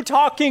 Who are you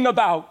talking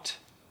about?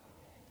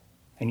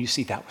 And you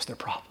see, that was their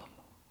problem.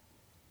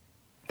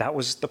 That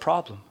was the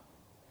problem.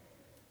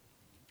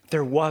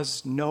 There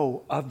was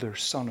no other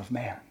Son of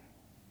Man.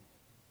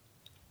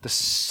 The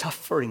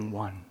suffering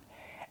one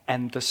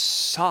and the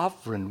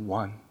sovereign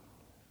one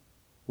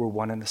were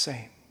one and the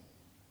same.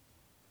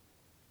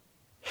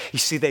 You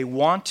see, they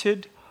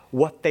wanted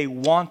what they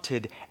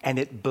wanted, and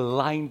it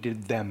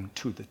blinded them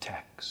to the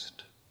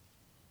text.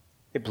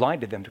 It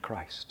blinded them to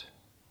Christ.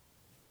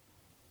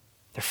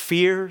 Their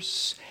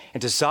fears and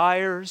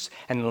desires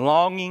and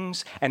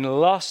longings and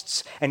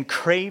lusts and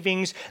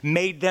cravings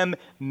made them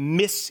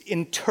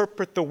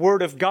misinterpret the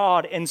Word of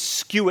God and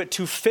skew it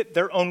to fit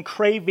their own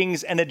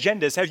cravings and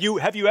agendas.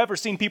 Have you ever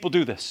seen people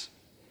do this?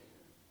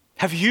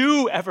 Have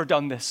you ever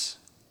done this?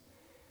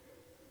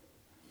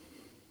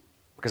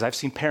 Because I've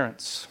seen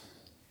parents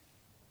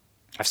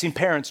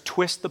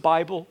twist the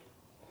Bible,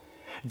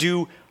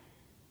 do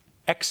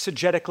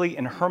exegetically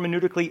and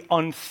hermeneutically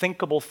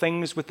unthinkable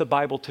things with the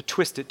Bible to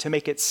twist it, to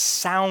make it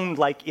sound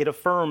like it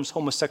affirms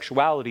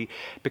homosexuality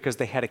because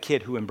they had a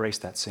kid who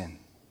embraced that sin.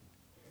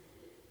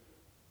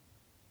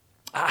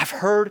 I've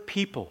heard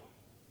people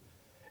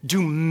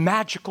do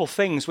magical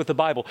things with the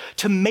Bible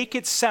to make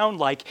it sound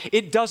like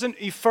it doesn't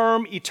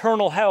affirm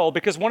eternal hell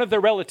because one of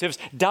their relatives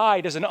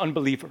died as an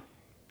unbeliever.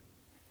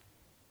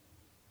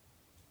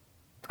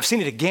 I've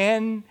seen it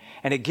again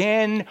and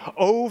again,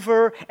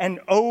 over and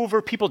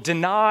over. People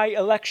deny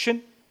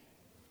election,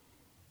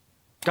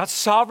 God's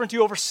sovereignty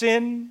over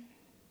sin,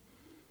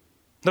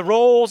 the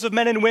roles of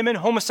men and women,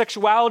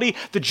 homosexuality,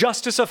 the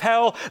justice of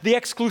hell, the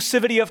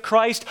exclusivity of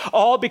Christ,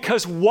 all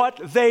because what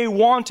they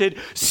wanted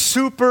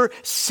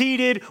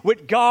superseded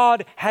what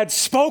God had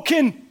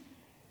spoken.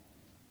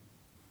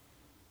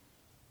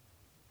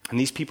 And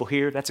these people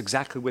here, that's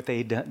exactly what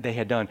they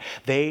had done.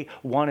 They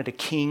wanted a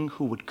king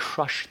who would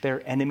crush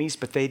their enemies,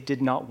 but they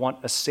did not want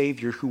a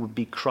Savior who would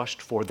be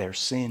crushed for their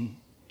sin.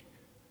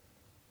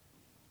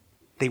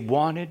 They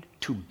wanted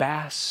to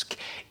bask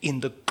in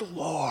the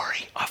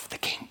glory of the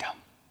kingdom.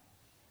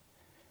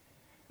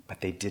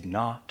 But they did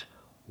not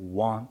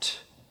want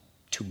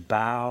to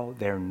bow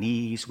their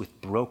knees with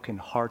broken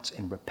hearts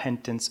and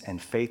repentance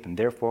and faith, and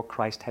therefore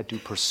Christ had to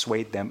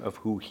persuade them of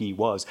who he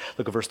was.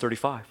 Look at verse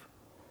 35.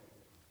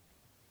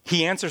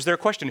 He answers their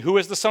question, who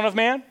is the Son of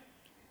Man?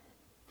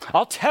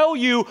 I'll tell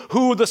you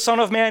who the Son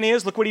of Man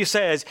is. Look what he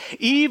says.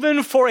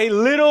 Even for a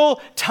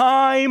little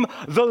time,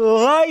 the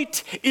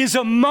light is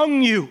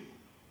among you.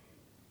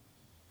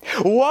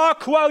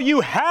 Walk while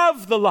you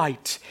have the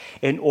light,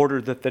 in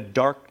order that the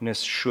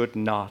darkness should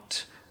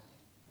not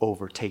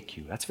overtake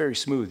you. That's very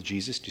smooth,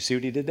 Jesus. Do you see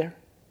what he did there?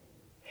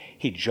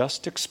 He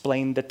just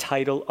explained the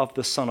title of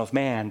the Son of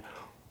Man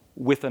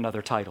with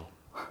another title.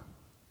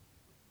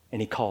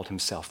 And he called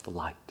himself the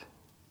light.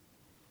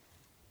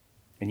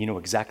 And you know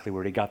exactly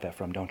where he got that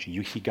from, don't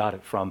you? He got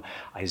it from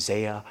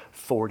Isaiah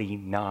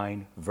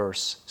 49,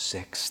 verse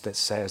 6, that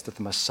says that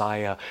the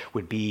Messiah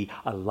would be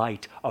a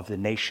light of the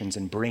nations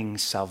and bring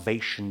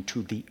salvation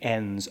to the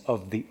ends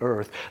of the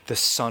earth. The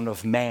Son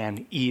of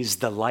Man is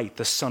the light.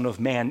 The Son of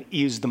Man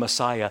is the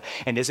Messiah.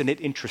 And isn't it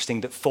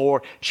interesting that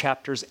 4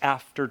 chapters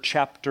after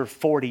chapter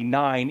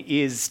 49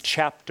 is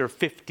chapter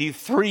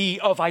 53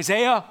 of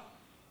Isaiah?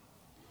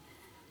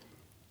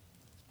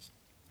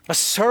 A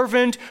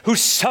servant who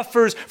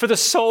suffers for the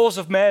souls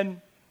of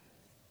men.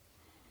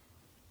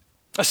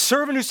 A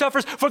servant who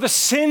suffers for the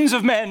sins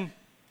of men.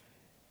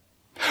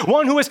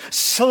 One who is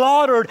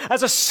slaughtered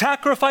as a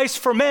sacrifice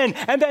for men,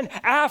 and then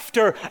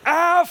after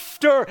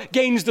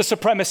gains the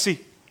supremacy.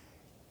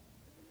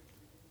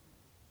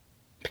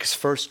 Because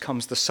first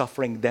comes the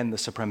suffering, then the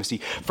supremacy.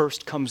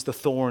 First comes the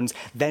thorns,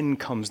 then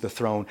comes the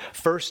throne.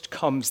 First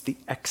comes the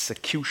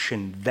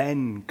execution,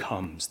 then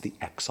comes the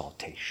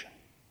exaltation.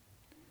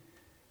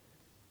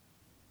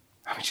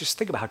 I mean, just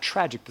think about how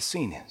tragic the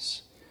scene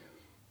is.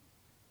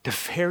 The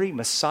very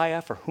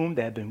Messiah for whom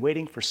they had been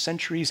waiting for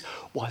centuries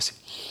was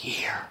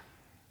here.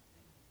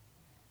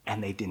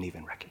 And they didn't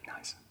even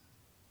recognize him.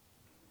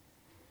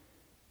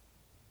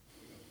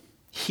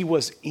 He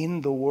was in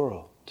the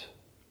world,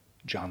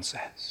 John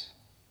says.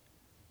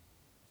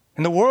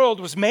 And the world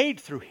was made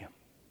through him.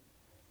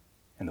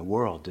 And the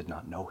world did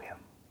not know him.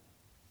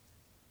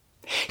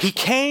 He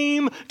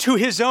came to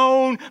his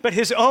own, but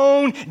his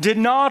own did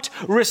not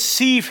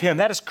receive him.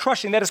 That is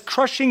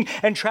crushing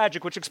and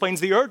tragic, which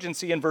explains the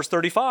urgency in verse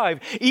 35.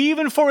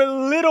 Even for a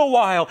little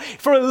while,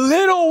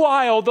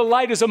 the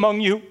light is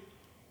among you.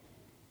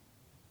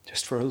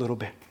 Just for a little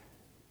bit.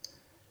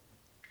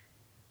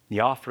 The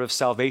offer of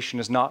salvation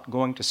is not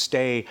going to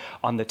stay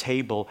on the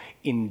table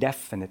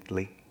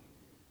indefinitely.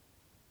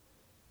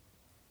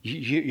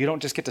 You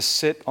don't just get to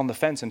sit on the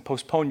fence and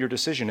postpone your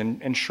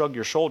decision and shrug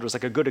your shoulders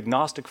like a good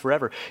agnostic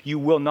forever. You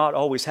will not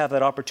always have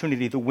that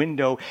opportunity. The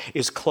window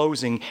is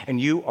closing,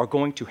 and you are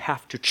going to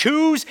have to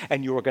choose,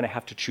 and you are going to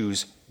have to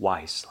choose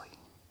wisely.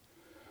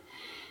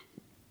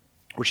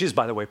 Which is,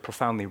 by the way,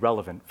 profoundly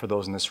relevant for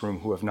those in this room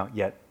who have not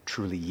yet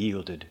truly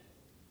yielded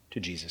to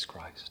Jesus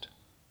Christ.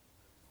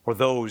 Or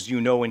those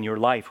you know in your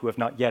life who have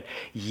not yet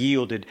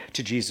yielded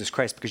to Jesus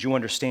Christ, because you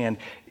understand,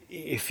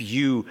 if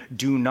you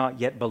do not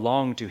yet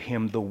belong to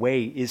him, the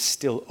way is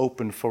still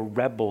open for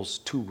rebels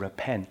to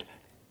repent,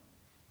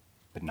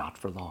 but not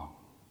for long.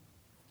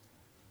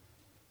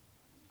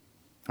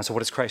 And so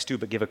what does Christ do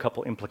but give a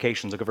couple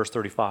implications? Look at verse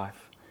 35.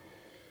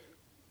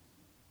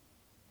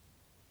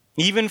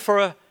 Even for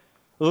a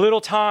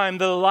little time,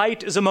 the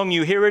light is among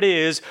you. Here it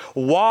is.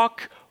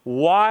 Walk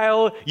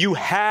while you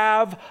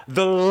have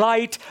the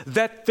light,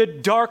 that the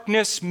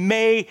darkness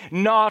may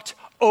not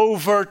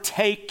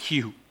overtake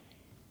you.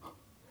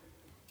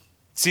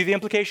 See the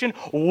implication?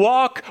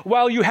 Walk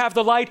while you have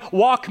the light.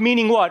 Walk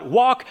meaning what?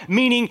 Walk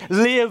meaning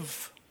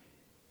live.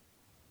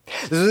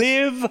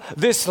 Live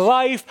this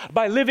life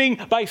by living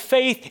by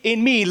faith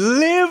in me.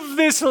 Live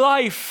this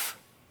life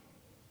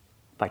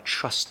by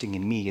trusting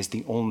in me as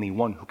the only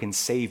one who can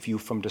save you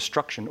from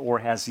destruction. Or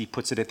as he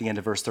puts it at the end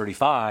of verse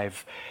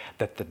 35,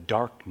 that the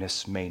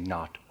darkness may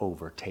not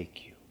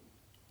overtake you.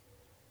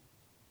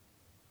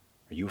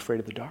 Are you afraid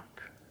of the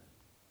dark?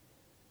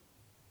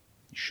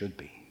 You should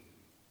be.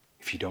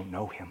 If you don't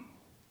know him.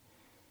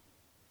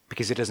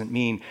 Because it doesn't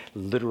mean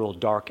literal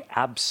dark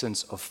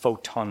absence of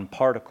photon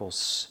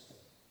particles.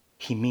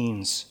 He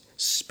means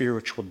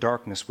spiritual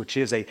darkness, which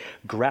is a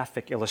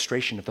graphic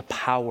illustration of the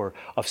power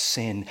of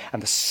sin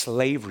and the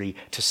slavery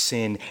to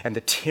sin and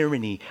the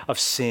tyranny of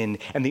sin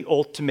and the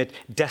ultimate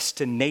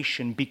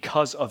destination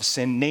because of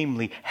sin,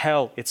 namely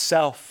hell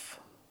itself.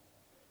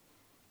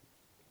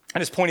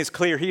 And his point is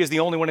clear. He is the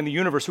only one in the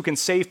universe who can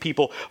save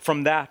people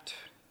from that.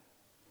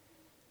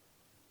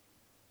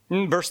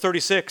 Verse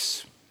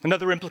 36,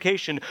 another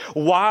implication.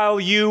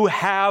 While you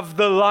have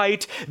the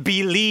light,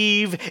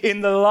 believe in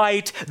the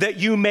light that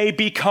you may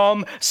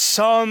become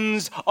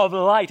sons of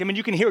light. I mean,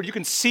 you can hear it, you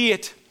can see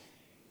it.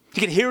 You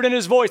can hear it in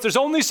his voice. There's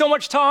only so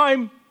much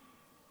time.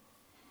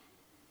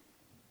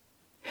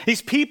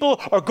 These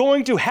people are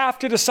going to have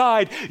to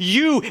decide.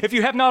 You, if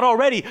you have not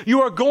already,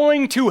 you are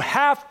going to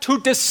have to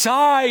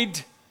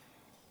decide.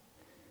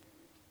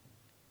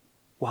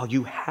 While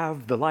you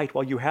have the light,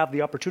 while you have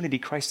the opportunity,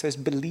 Christ says,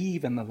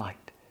 believe in the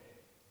light.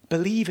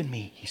 Believe in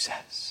me, he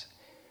says.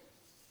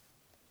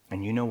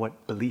 And you know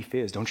what belief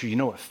is, don't you? You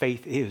know what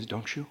faith is,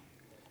 don't you?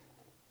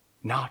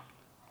 Not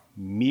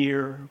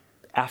mere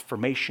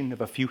affirmation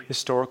of a few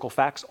historical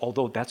facts,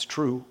 although that's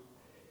true.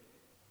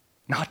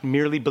 Not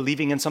merely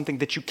believing in something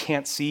that you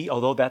can't see,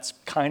 although that's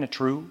kind of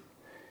true.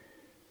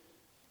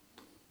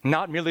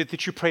 Not merely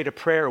that you prayed a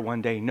prayer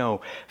one day.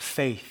 No,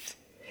 faith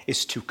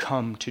is to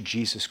come to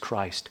Jesus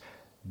Christ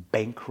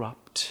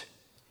bankrupt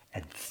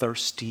and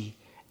thirsty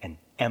and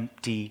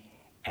empty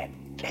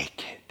and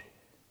naked.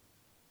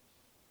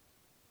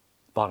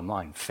 Bottom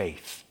line,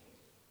 faith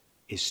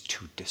is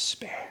to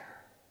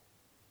despair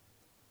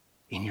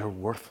in your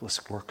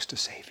worthless works to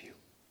save you,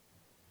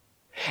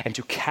 and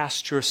to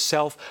cast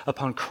yourself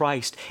upon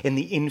Christ in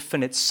the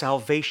infinite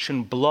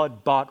salvation,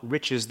 blood-bought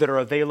riches that are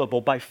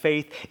available by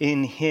faith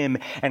in Him.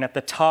 And at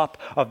the top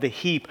of the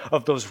heap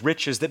of those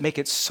riches that make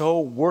it so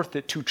worth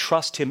it to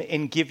trust Him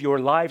and give your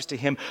lives to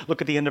Him,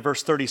 look at the end of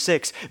verse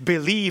 36.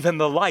 Believe in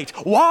the light.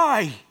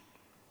 Why?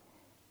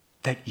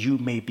 That you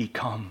may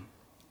become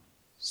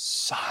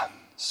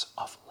sons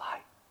of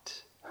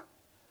light.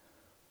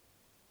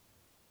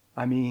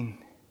 I mean,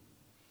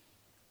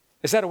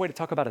 is that a way to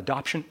talk about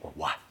adoption or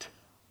what?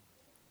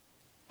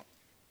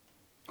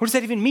 What does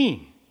that even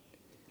mean?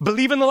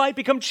 Believe in the light,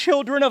 become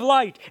children of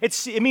light.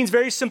 It means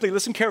very simply,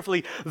 listen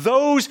carefully,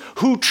 those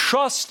who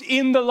trust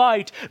in the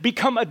light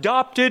become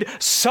adopted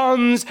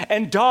sons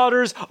and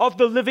daughters of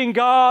the living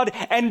God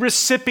and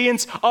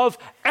recipients of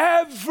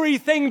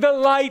everything the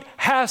light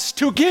has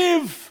to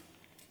give,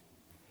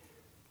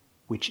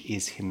 which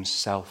is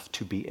Himself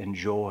to be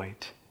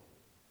enjoyed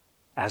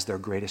as their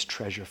greatest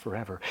treasure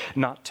forever.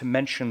 Not to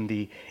mention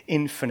the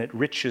infinite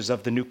riches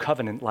of the new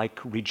covenant, like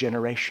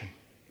regeneration,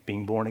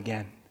 being born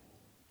again.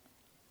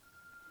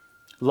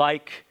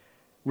 Like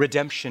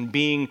redemption,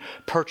 being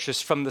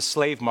purchased from the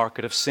slave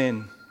market of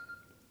sin.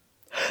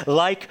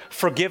 Like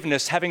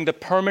forgiveness, having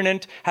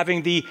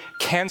the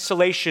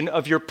cancellation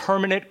of your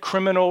permanent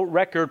criminal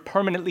record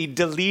permanently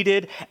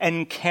deleted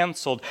and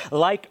canceled.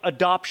 Like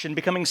adoption,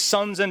 becoming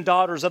sons and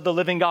daughters of the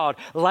living God.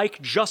 Like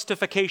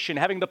justification,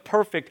 having the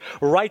perfect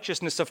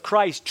righteousness of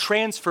Christ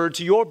transferred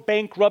to your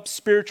bankrupt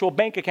spiritual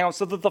bank account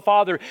so that the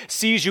Father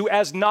sees you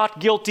as not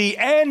guilty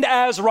and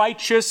as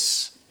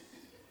righteous.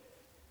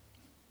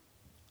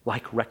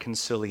 Like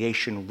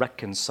reconciliation,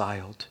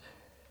 reconciled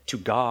to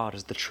God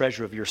as the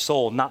treasure of your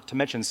soul, not to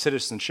mention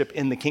citizenship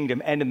in the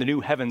kingdom and in the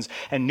new heavens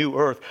and new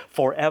earth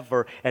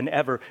forever and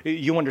ever.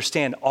 You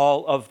understand,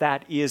 all of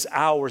that is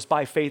ours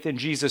by faith in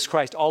Jesus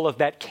Christ. All of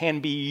that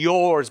can be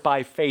yours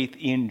by faith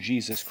in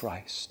Jesus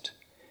Christ.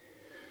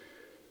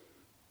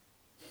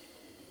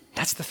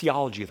 That's the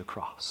theology of the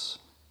cross.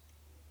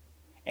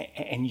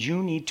 And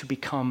you need to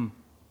become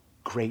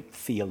great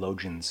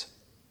theologians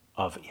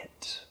of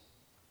it.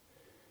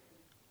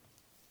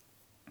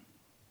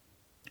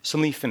 So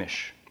let me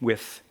finish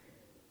with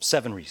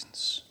 7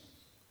 reasons.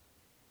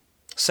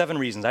 7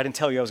 reasons. I didn't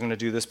tell you I was going to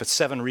do this, but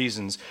 7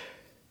 reasons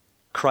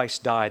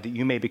Christ died that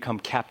you may become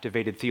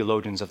captivated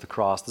theologians of the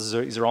cross.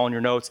 These are all in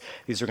your notes.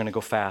 These are going to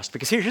go fast.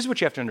 Because here's what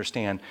you have to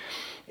understand,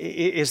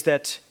 is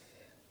that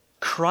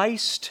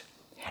Christ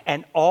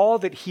and all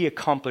that He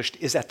accomplished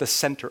is at the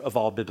center of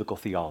all biblical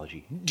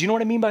theology. Do you know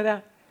what I mean by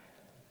that?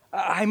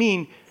 I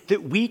mean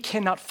that we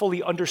cannot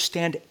fully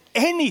understand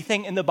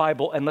anything in the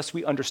Bible unless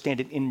we understand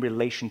it in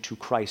relation to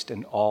Christ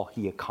and all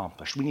He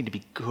accomplished. We need to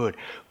be good,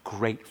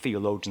 great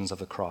theologians of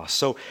the cross.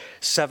 So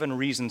 7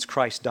 reasons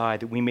Christ died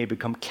that we may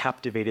become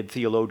captivated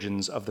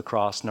theologians of the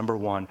cross. Number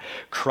 1,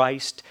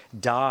 Christ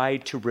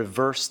died to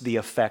reverse the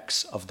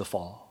effects of the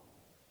fall.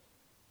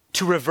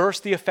 To reverse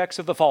the effects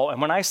of the fall.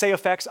 And when I say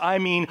effects, I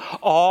mean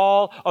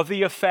all of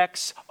the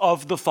effects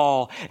of the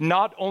fall.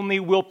 Not only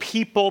will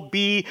people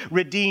be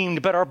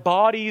redeemed, but our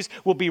bodies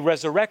will be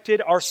resurrected,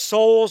 our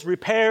souls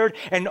repaired,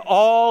 and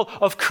all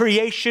of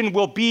creation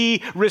will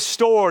be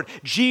restored.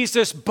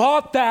 Jesus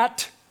bought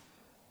that.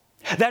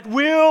 That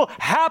will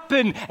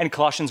happen. And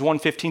Colossians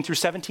 1:15 through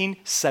 17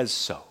 says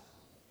so.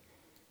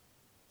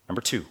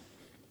 Number 2,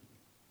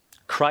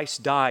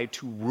 Christ died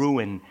to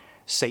ruin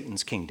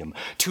Satan's kingdom,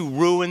 to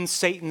ruin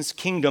Satan's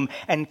kingdom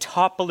and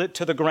topple it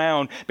to the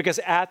ground, because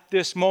at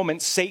this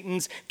moment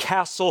Satan's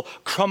castle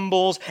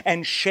crumbles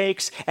and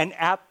shakes, and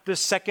at the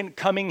second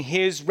coming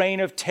his reign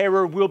of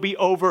terror will be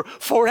over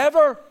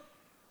forever.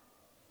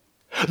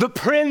 The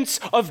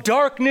prince of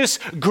darkness,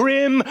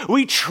 grim,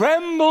 we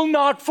tremble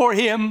not for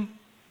him.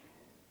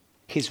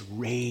 His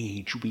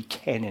rage we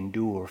can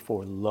endure,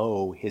 for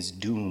lo, his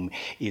doom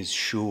is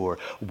sure.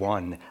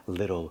 One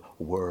little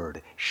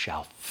word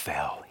shall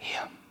fell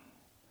him.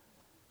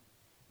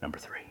 Number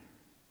 3,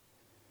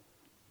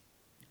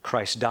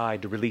 Christ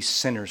died to release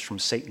sinners from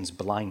Satan's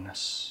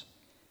blindness.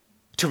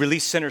 To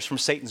release sinners from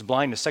Satan's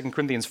blindness. 2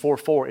 Corinthians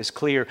 4:4 is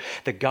clear.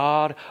 The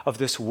God of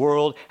this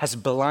world has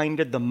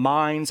blinded the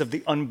minds of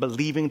the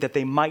unbelieving that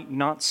they might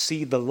not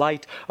see the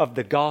light of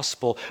the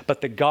gospel.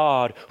 But the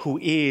God who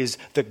is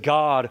the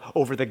God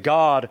over the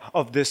God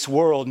of this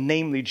world,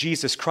 namely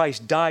Jesus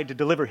Christ, died to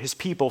deliver His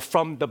people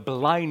from the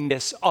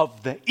blindness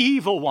of the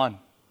evil one.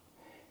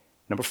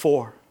 Number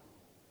 4,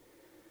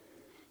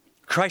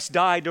 Christ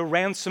died to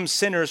ransom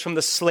sinners from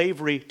the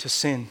slavery to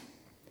sin.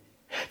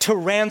 to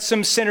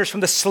ransom sinners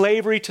from the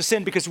slavery to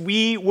sin, because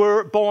we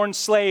were born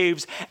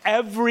slaves,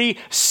 every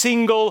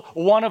single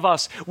one of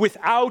us,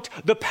 without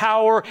the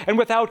power and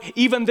without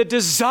even the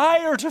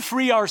desire to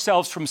free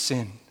ourselves from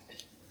sin.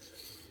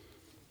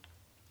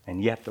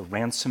 And yet the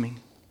ransoming,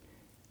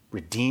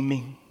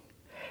 redeeming,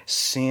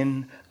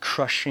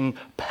 sin-crushing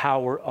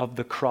power of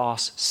the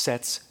cross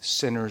sets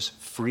sinners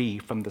free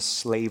from the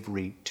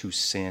slavery to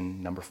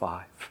sin. Number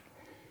 5.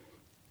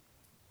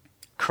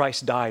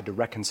 Christ died to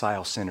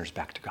reconcile sinners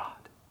back to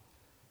God.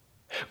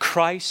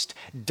 Christ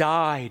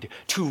died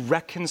to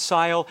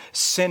reconcile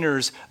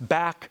sinners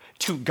back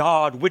to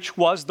God, which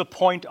was the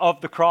point of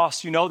the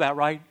cross. You know that,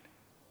 right?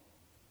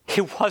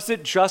 It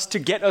wasn't just to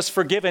get us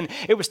forgiven.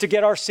 It was to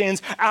get our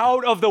sins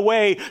out of the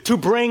way, to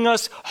bring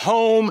us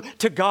home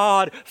to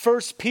God.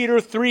 1 Peter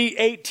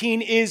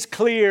 3:18 is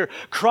clear.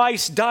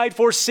 Christ died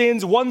for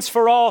sins once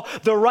for all,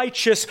 the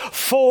righteous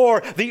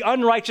for the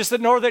unrighteous,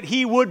 in order that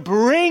he would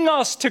bring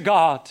us to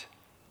God.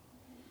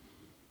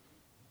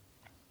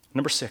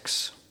 Number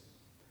 6,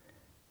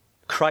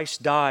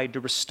 Christ died to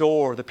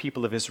restore the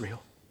people of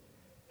Israel.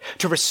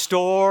 To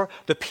restore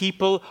the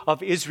people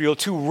of Israel,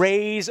 to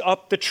raise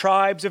up the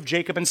tribes of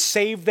Jacob and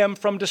save them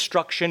from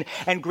destruction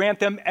and grant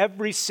them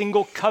every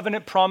single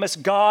covenant promise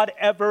God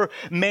ever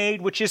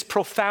made, which is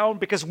profound,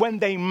 because when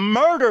they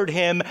murdered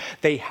him,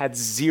 they had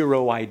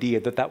zero idea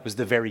that that was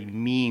the very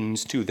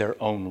means to their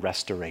own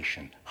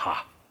restoration.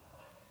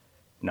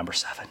 Number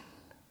 7,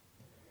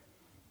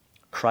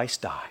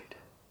 Christ died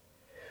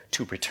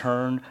to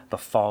return the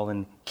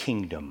fallen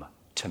kingdom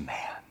to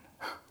man.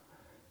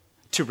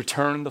 To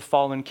return the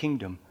fallen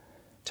kingdom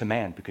to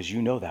man, because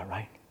you know that,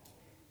 right?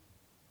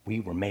 We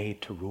were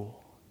made to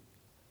rule.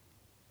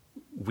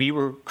 We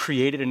were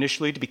created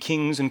initially to be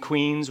kings and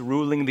queens,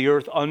 ruling the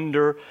earth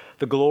under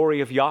the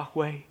glory of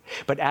Yahweh.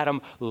 But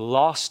Adam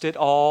lost it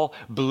all,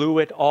 blew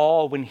it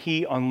all when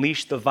he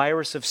unleashed the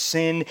virus of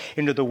sin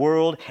into the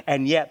world.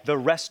 And yet the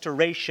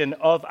restoration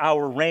of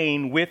our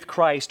reign with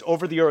Christ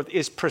over the earth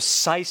is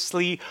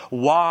precisely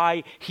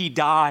why he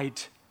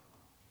died.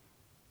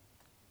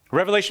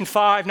 Revelation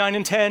 5, 9,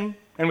 and 10,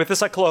 and with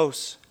this I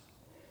close.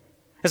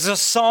 This is a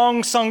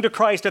song sung to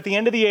Christ at the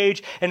end of the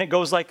age, and it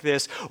goes like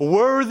this.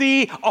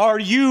 Worthy are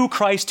you,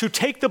 Christ, to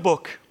take the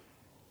book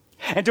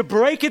and to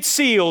break its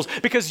seals,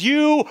 because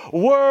you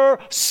were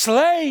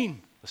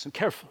slain. Listen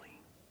carefully.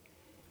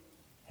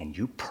 And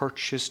you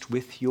purchased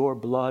with your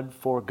blood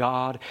for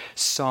God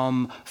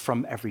some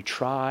from every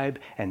tribe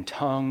and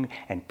tongue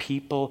and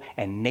people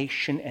and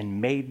nation,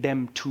 and made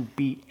them to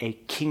be a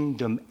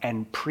kingdom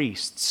and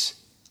priests.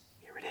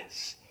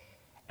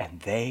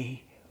 And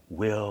they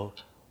will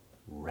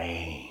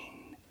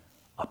reign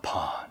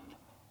upon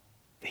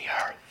the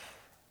earth.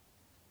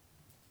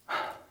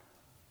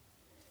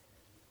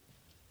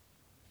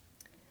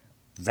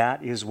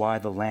 That is why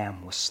the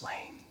Lamb was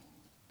slain,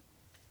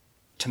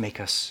 to make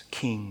us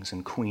kings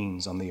and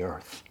queens on the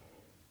earth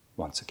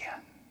once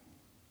again.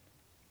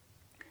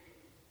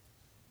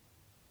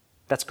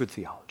 That's good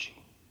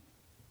theology.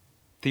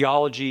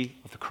 Theology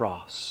of the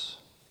cross.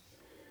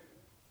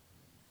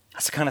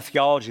 That's the kind of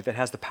theology that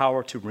has the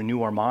power to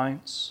renew our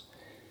minds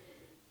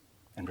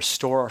and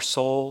restore our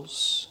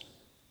souls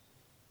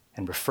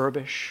and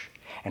refurbish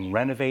and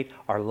renovate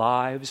our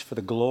lives for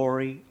the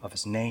glory of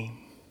his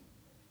name.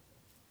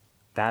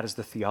 That is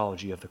the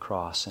theology of the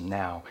cross. And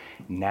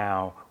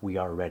now we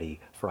are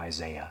ready for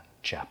Isaiah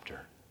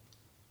chapter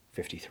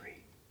 53.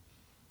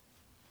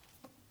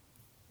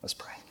 Let's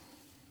pray.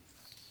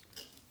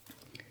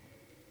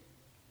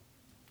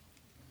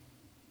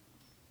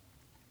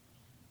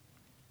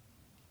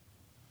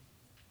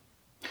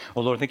 Oh,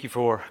 Lord, thank you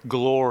for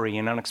glory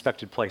in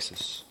unexpected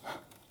places.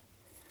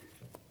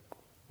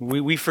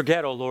 We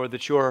forget, oh, Lord,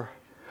 that your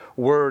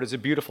word is a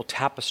beautiful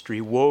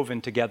tapestry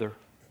woven together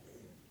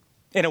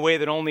in a way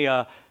that only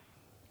a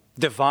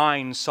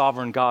divine,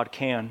 sovereign God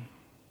can.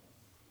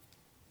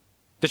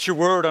 That your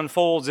word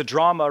unfolds a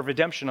drama of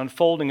redemption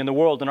unfolding in the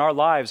world, and our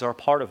lives are a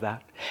part of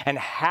that, and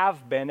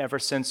have been ever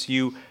since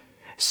you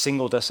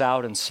singled us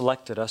out and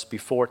selected us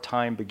before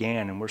time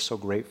began, and we're so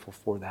grateful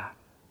for that.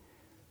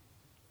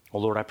 Oh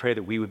Lord, I pray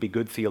that we would be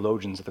good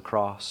theologians of the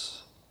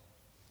cross,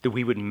 that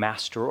we would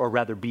master, or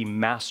rather be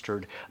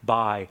mastered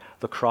by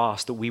the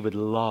cross, that we would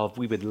love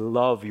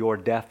your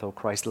death, O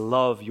Christ,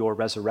 love your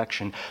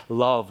resurrection,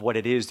 love what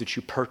it is that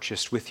you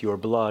purchased with your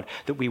blood,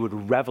 that we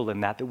would revel in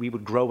that we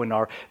would grow in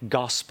our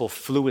gospel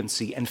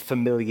fluency and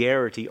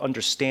familiarity,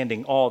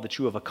 understanding all that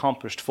you have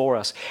accomplished for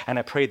us. And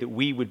I pray that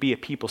we would be a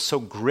people so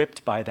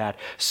gripped by that,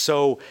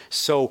 so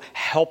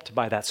helped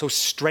by that, so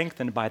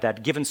strengthened by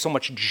that, given so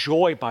much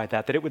joy by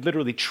that, that it would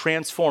literally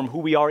transform who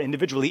we are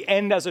individually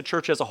and as a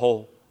church as a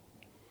whole.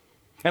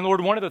 And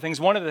Lord, one of the things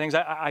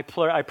I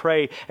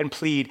pray and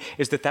plead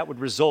is that would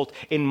result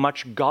in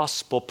much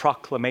gospel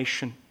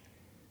proclamation.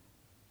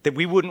 That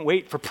we wouldn't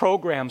wait for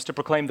programs to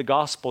proclaim the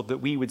gospel, that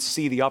we would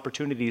see the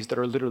opportunities that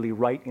are literally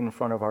right in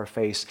front of our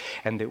face,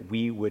 and that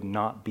we would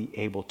not be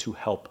able to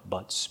help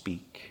but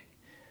speak.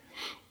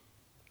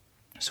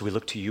 So we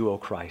look to you, O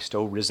Christ,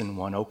 O risen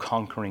one, O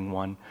conquering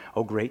one,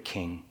 O great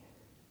King,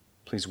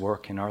 Please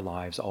work in our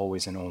lives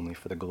always and only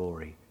for the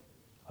glory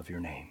of your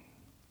name.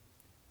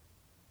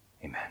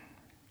 Amen.